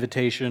at an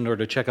invitation or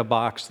to check a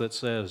box that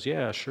says,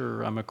 yeah,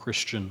 sure, I'm a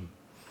Christian.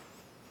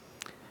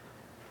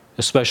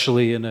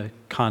 Especially in a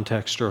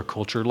context or a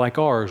culture like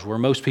ours, where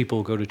most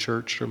people go to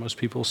church or most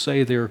people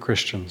say they're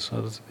Christians.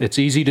 It's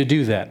easy to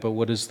do that, but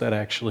what does that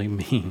actually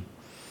mean?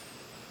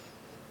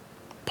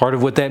 Part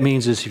of what that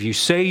means is if you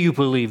say you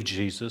believe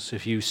Jesus,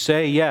 if you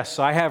say, yes,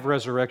 I have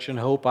resurrection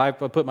hope, I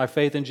put my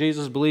faith in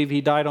Jesus, believe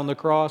he died on the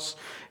cross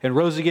and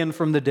rose again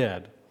from the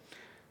dead,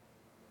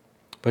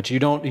 but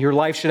your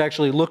life should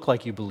actually look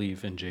like you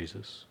believe in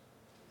Jesus.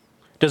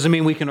 Doesn't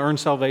mean we can earn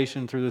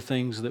salvation through the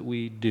things that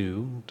we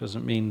do.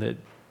 Doesn't mean that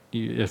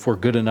if we're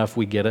good enough,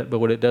 we get it. But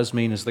what it does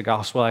mean is the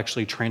gospel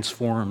actually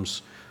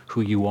transforms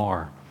who you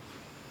are.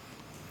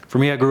 For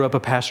me, I grew up a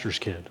pastor's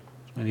kid,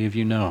 as many of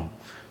you know.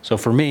 So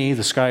for me,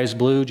 the sky is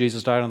blue.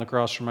 Jesus died on the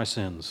cross for my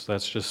sins.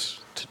 That's just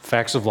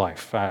facts of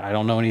life. I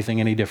don't know anything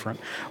any different.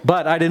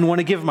 But I didn't want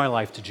to give my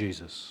life to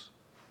Jesus.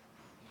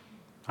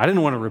 I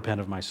didn't want to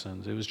repent of my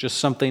sins. It was just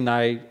something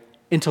I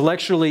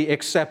intellectually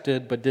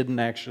accepted but didn't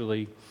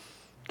actually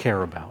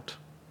care about.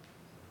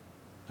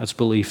 That's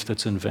belief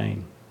that's in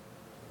vain.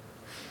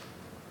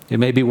 It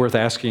may be worth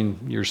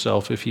asking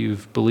yourself if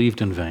you've believed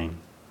in vain.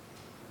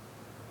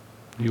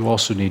 You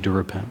also need to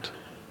repent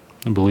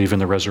and believe in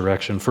the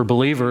resurrection. For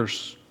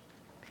believers,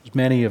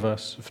 many of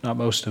us, if not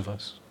most of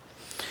us,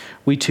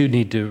 we too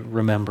need to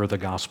remember the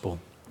gospel.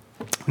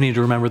 We need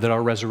to remember that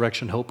our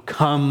resurrection hope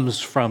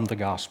comes from the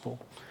gospel.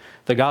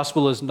 The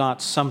gospel is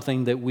not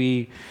something that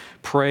we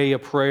pray a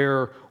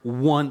prayer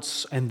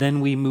once and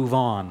then we move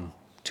on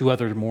to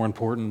other more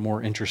important,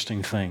 more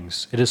interesting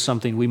things. It is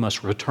something we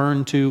must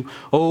return to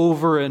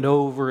over and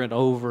over and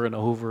over and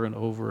over and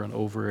over and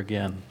over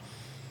again,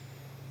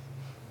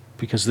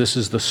 because this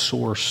is the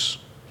source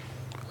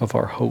of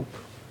our hope.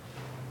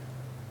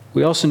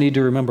 We also need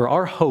to remember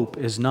our hope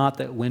is not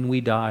that when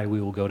we die we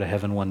will go to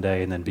heaven one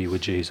day and then be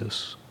with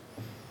Jesus.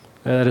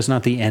 That is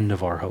not the end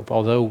of our hope,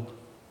 although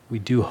we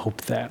do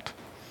hope that.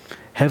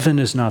 Heaven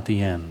is not the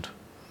end.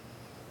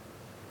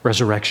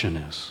 Resurrection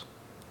is.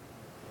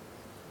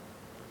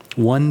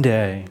 One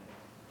day,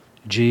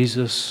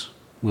 Jesus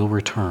will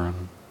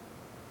return.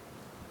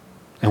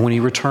 And when he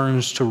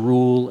returns to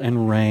rule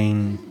and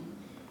reign,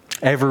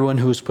 everyone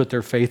who has put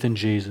their faith in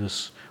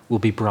Jesus will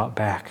be brought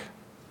back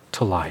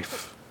to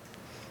life.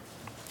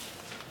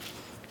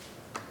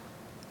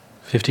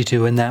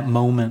 52, in that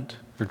moment,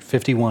 or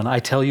 51, I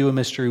tell you a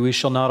mystery, we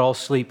shall not all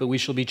sleep, but we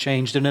shall be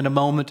changed. And in a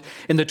moment,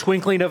 in the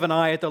twinkling of an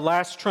eye, at the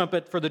last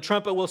trumpet, for the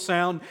trumpet will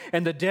sound,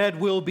 and the dead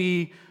will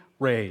be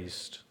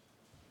raised.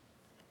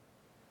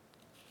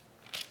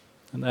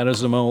 And that is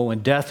the moment when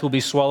death will be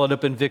swallowed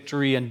up in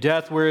victory. And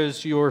death, where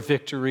is your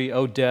victory?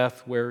 O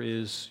death, where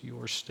is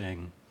your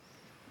sting?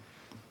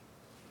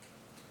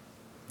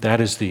 That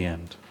is the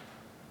end.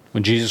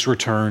 When Jesus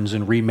returns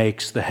and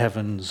remakes the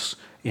heavens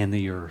and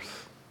the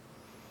earth.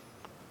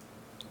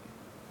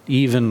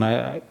 Even,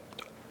 I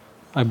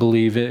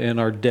believe, in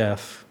our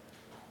death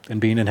and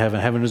being in heaven,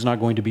 heaven is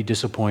not going to be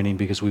disappointing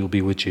because we will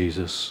be with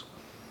Jesus.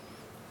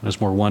 It is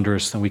more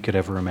wondrous than we could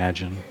ever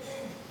imagine.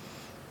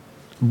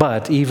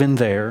 But even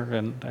there,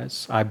 and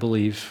as I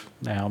believe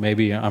now,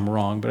 maybe I'm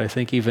wrong, but I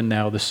think even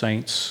now the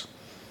saints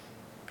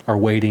are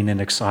waiting and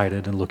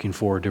excited and looking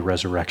forward to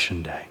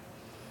Resurrection Day.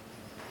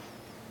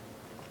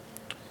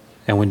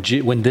 And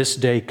when this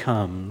day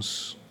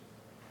comes,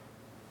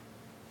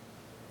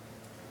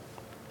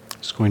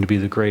 it's going to be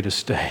the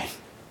greatest day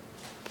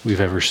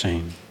we've ever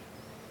seen.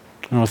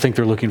 I don't think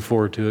they're looking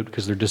forward to it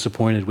because they're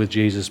disappointed with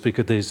Jesus,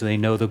 because they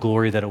know the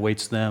glory that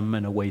awaits them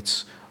and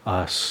awaits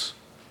us.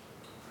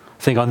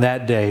 I think on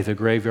that day, the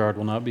graveyard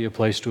will not be a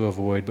place to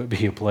avoid, but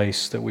be a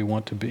place that we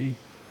want to be.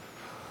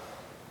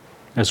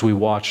 As we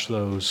watch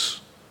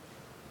those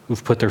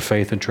who've put their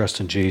faith and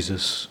trust in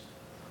Jesus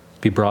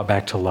be brought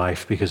back to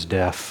life, because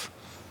death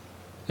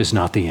is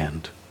not the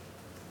end.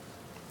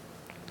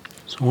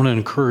 So I want to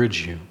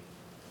encourage you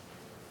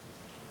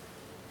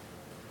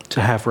to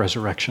have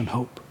resurrection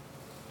hope.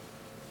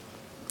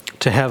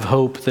 To have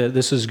hope that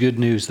this is good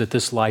news, that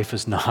this life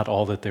is not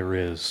all that there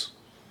is.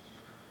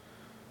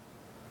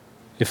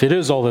 If it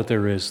is all that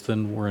there is,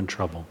 then we're in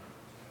trouble.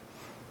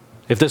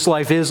 If this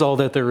life is all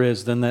that there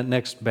is, then that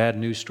next bad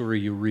news story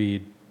you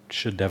read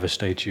should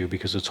devastate you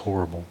because it's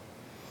horrible.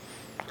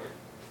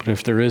 But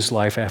if there is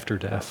life after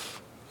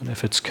death, and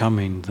if it's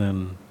coming,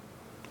 then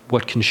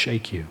What can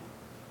shake you?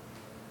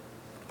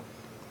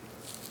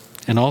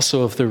 And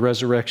also, if the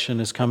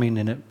resurrection is coming,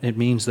 and it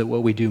means that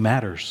what we do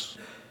matters.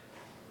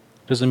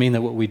 It doesn't mean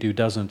that what we do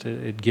doesn't.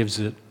 It gives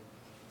it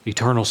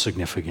eternal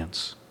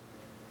significance.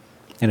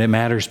 And it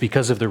matters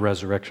because of the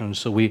resurrection.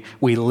 So we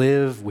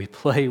live, we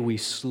play, we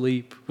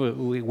sleep,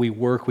 we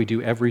work, we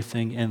do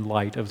everything in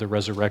light of the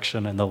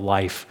resurrection and the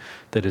life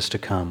that is to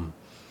come.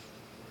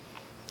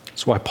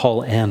 That's why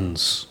Paul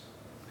ends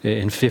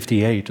in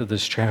 58 of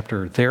this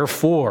chapter.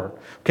 Therefore,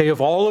 okay,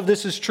 if all of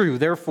this is true,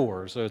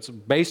 therefore, so it's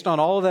based on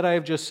all that I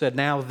have just said,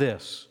 now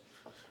this,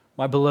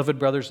 my beloved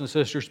brothers and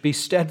sisters, be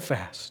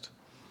steadfast,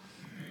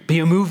 be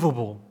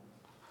immovable,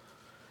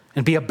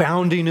 and be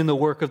abounding in the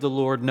work of the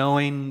Lord,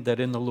 knowing that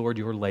in the Lord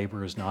your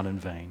labor is not in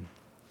vain.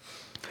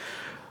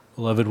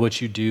 Beloved, what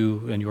you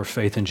do in your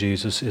faith in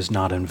Jesus is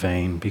not in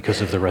vain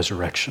because of the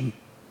resurrection.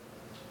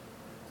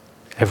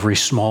 Every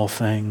small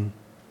thing,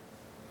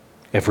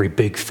 every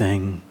big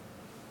thing,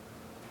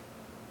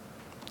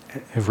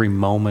 every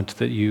moment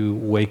that you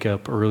wake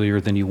up earlier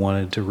than you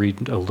wanted to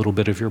read a little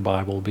bit of your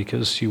Bible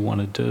because you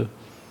wanted to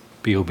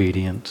be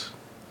obedient.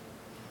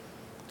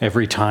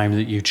 Every time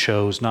that you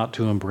chose not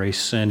to embrace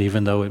sin,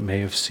 even though it may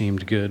have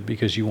seemed good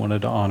because you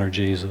wanted to honor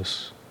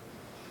Jesus.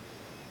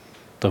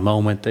 The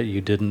moment that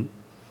you didn't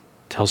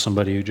tell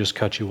somebody who just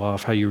cut you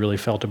off how you really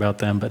felt about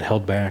them but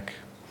held back.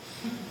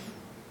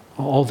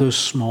 All those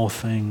small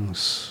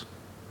things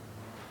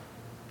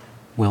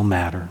will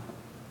matter.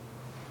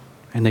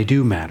 And they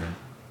do matter.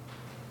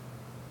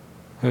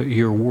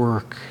 Your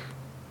work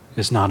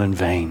is not in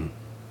vain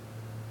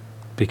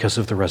because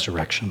of the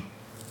resurrection.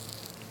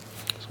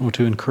 So I want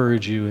to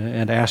encourage you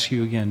and ask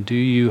you again, do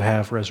you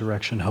have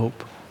resurrection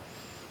hope?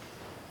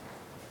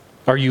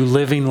 Are you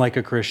living like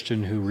a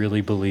Christian who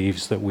really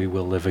believes that we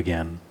will live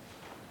again?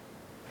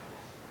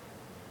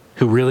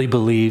 Who really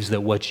believes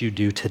that what you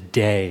do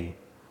today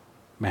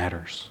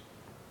matters?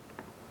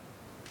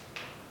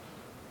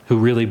 Who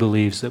really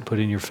believes that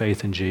putting your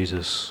faith in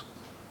Jesus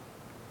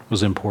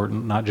was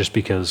important, not just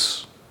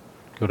because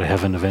go to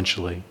heaven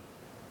eventually,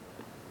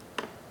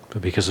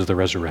 but because of the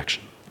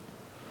resurrection.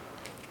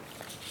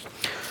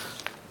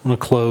 I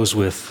want to close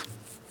with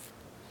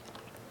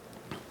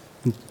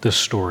this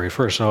story.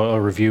 First, I'll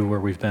review where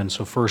we've been.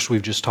 So first,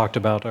 we've just talked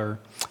about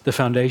the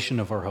foundation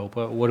of our hope.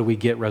 What do we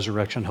get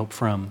resurrection hope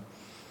from?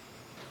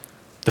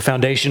 The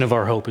foundation of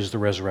our hope is the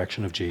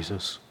resurrection of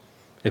Jesus.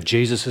 If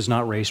Jesus is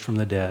not raised from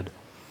the dead,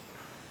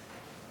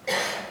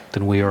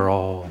 then we are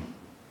all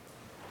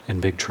in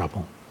big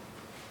trouble.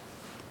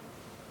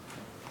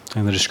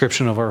 And the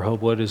description of our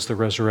hope, what is the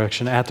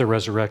resurrection? At the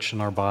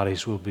resurrection, our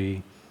bodies will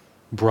be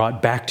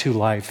brought back to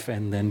life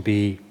and then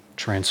be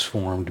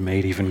transformed,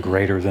 made even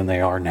greater than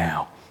they are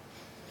now.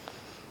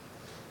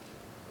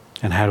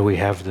 And how do we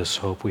have this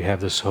hope? We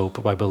have this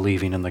hope by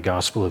believing in the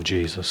gospel of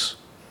Jesus.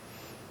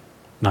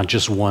 Not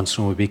just once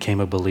when we became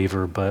a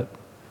believer, but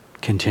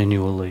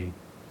continually,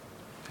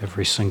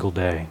 every single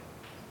day.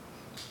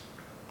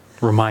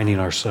 Reminding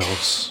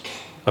ourselves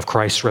of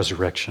Christ's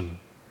resurrection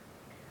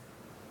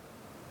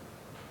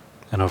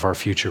and of our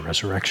future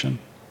resurrection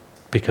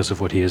because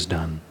of what he has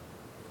done.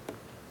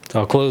 So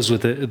I'll close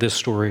with this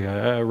story.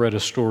 I read a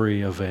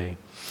story of a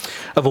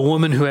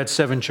woman who had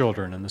 7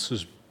 children, and this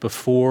was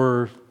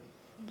before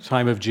the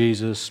time of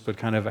Jesus, but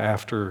kind of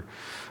after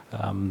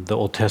the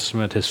Old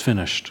Testament has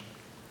finished.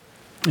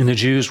 And the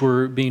Jews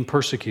were being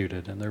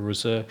persecuted, and there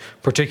was a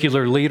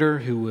particular leader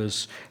who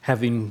was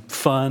having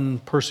fun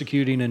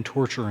persecuting and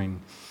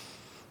torturing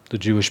the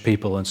Jewish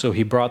people. And so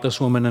he brought this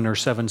woman and her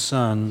 7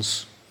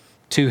 sons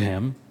to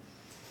him,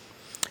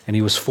 and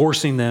he was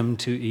forcing them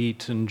to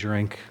eat and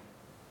drink,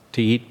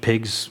 to eat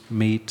pig's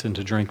meat and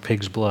to drink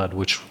pig's blood,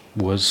 which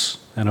was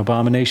an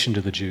abomination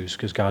to the Jews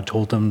because God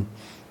told them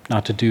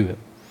not to do it.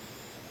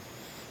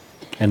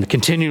 And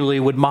continually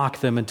would mock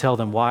them and tell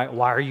them, why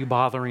are you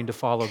bothering to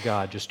follow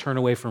God? Just turn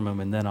away from him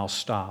and then I'll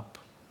stop.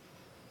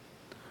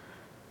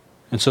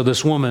 And so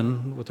this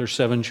woman with her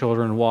 7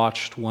 children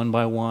watched one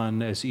by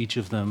one as each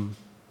of them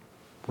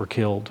were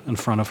killed in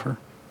front of her,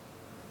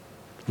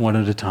 one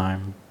at a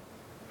time.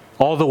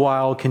 All the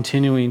while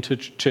continuing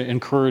to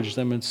encourage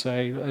them and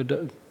say,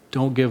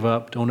 don't give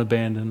up, don't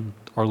abandon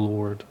our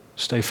Lord,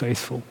 stay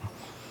faithful.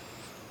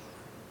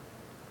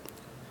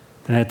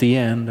 And at the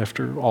end,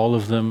 after all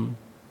of them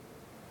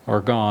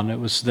are gone, it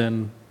was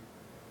then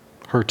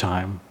her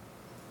time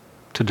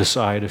to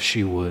decide if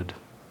she would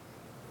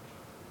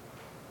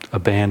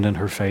abandon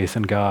her faith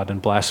in God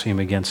and blaspheme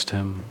against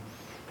him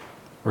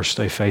or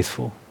stay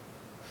faithful.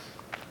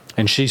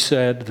 And she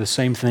said the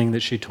same thing that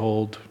she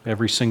told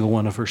every single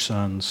one of her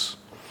sons,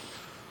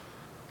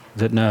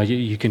 that no,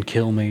 you can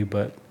kill me,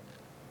 but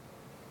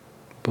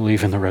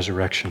believe in the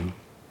resurrection.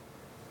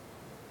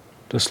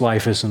 This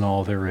life isn't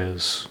all there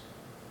is,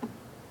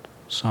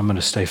 so I'm going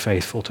to stay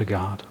faithful to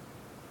God.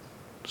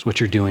 So what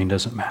you're doing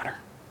doesn't matter.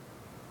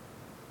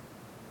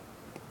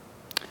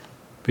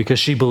 Because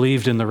she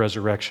believed in the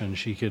resurrection,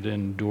 she could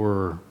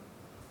endure,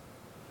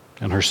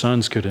 and her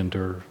sons could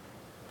endure,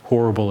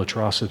 horrible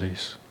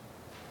atrocities.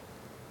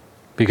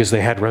 Because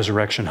they had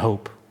resurrection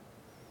hope.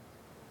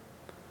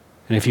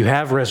 And if you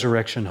have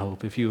resurrection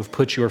hope, if you have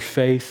put your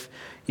faith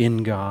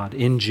in God,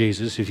 in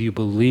Jesus, if you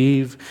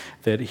believe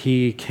that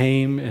He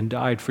came and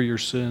died for your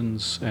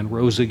sins and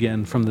rose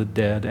again from the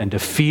dead and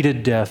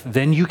defeated death,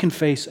 then you can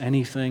face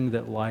anything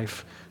that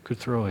life could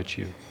throw at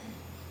you.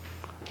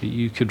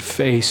 You could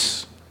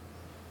face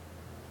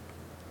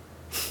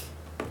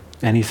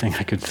anything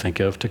I could think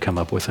of to come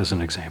up with as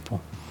an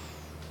example.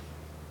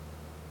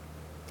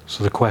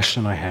 So the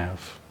question I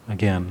have,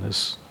 again,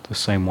 is the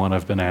same one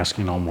I've been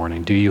asking all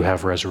morning. Do you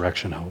have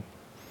resurrection hope?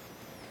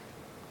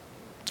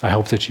 I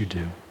hope that you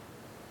do.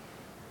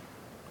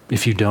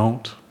 If you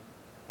don't,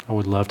 I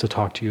would love to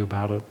talk to you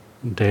about it.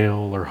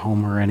 Dale or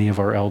Homer, any of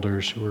our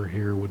elders who are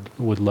here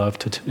would love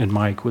to, and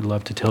Mike would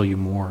love to tell you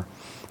more.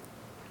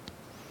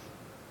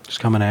 Just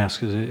come and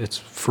ask. It's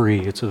free.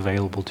 It's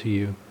available to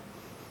you.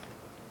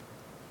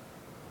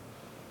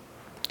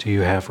 Do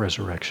you have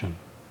resurrection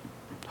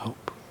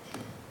hope?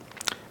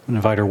 I'm going to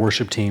invite our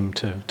worship team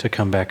to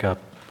come back up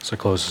as I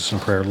close this in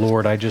prayer.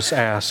 Lord, I just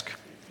ask,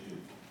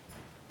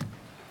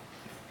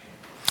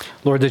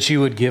 Lord, that you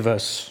would give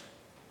us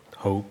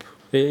hope.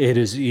 It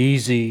is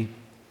easy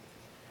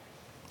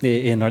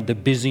in the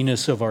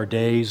busyness of our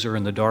days or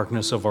in the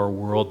darkness of our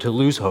world to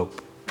lose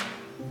hope.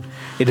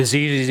 It is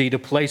easy to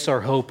place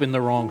our hope in the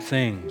wrong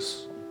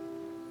things,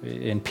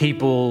 in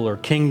people or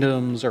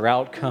kingdoms or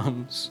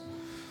outcomes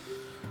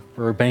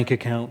or our bank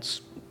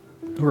accounts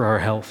or our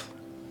health.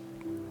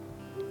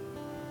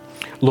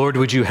 Lord,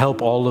 would you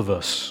help all of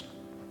us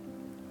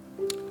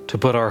to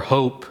put our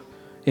hope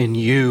in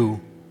you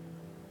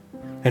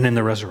and in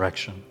the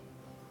resurrection.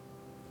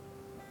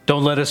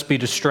 Don't let us be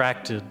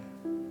distracted.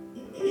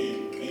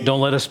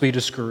 Don't let us be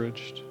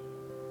discouraged.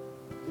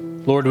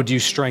 Lord, would you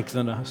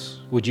strengthen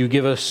us? Would you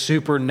give us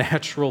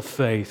supernatural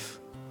faith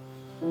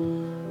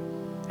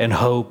and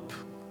hope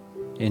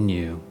in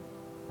you?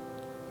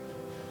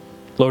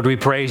 Lord, we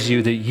praise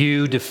you that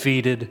you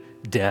defeated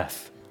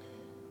death.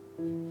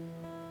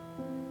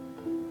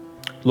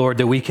 Lord,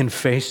 that we can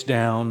face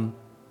down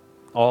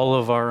all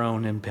of our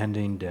own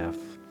impending death,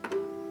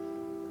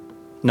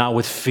 not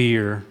with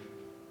fear,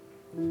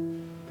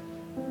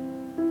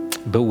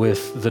 but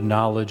with the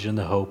knowledge and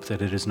the hope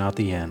that it is not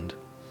the end,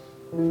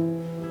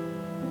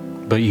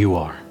 but you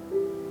are.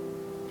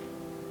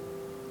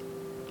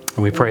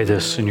 And we pray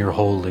this in your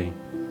holy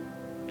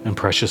and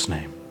precious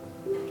name.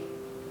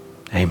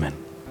 Amen.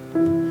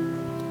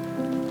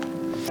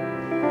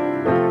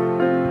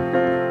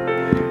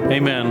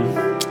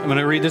 Amen. I'm going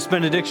to read this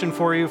benediction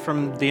for you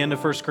from the end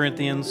of 1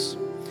 Corinthians.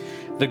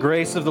 The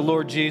grace of the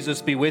Lord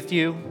Jesus be with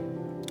you,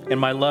 and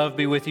my love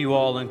be with you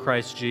all in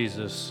Christ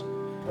Jesus.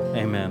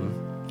 Amen.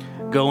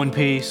 Go in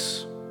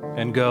peace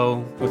and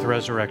go with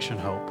resurrection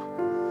hope.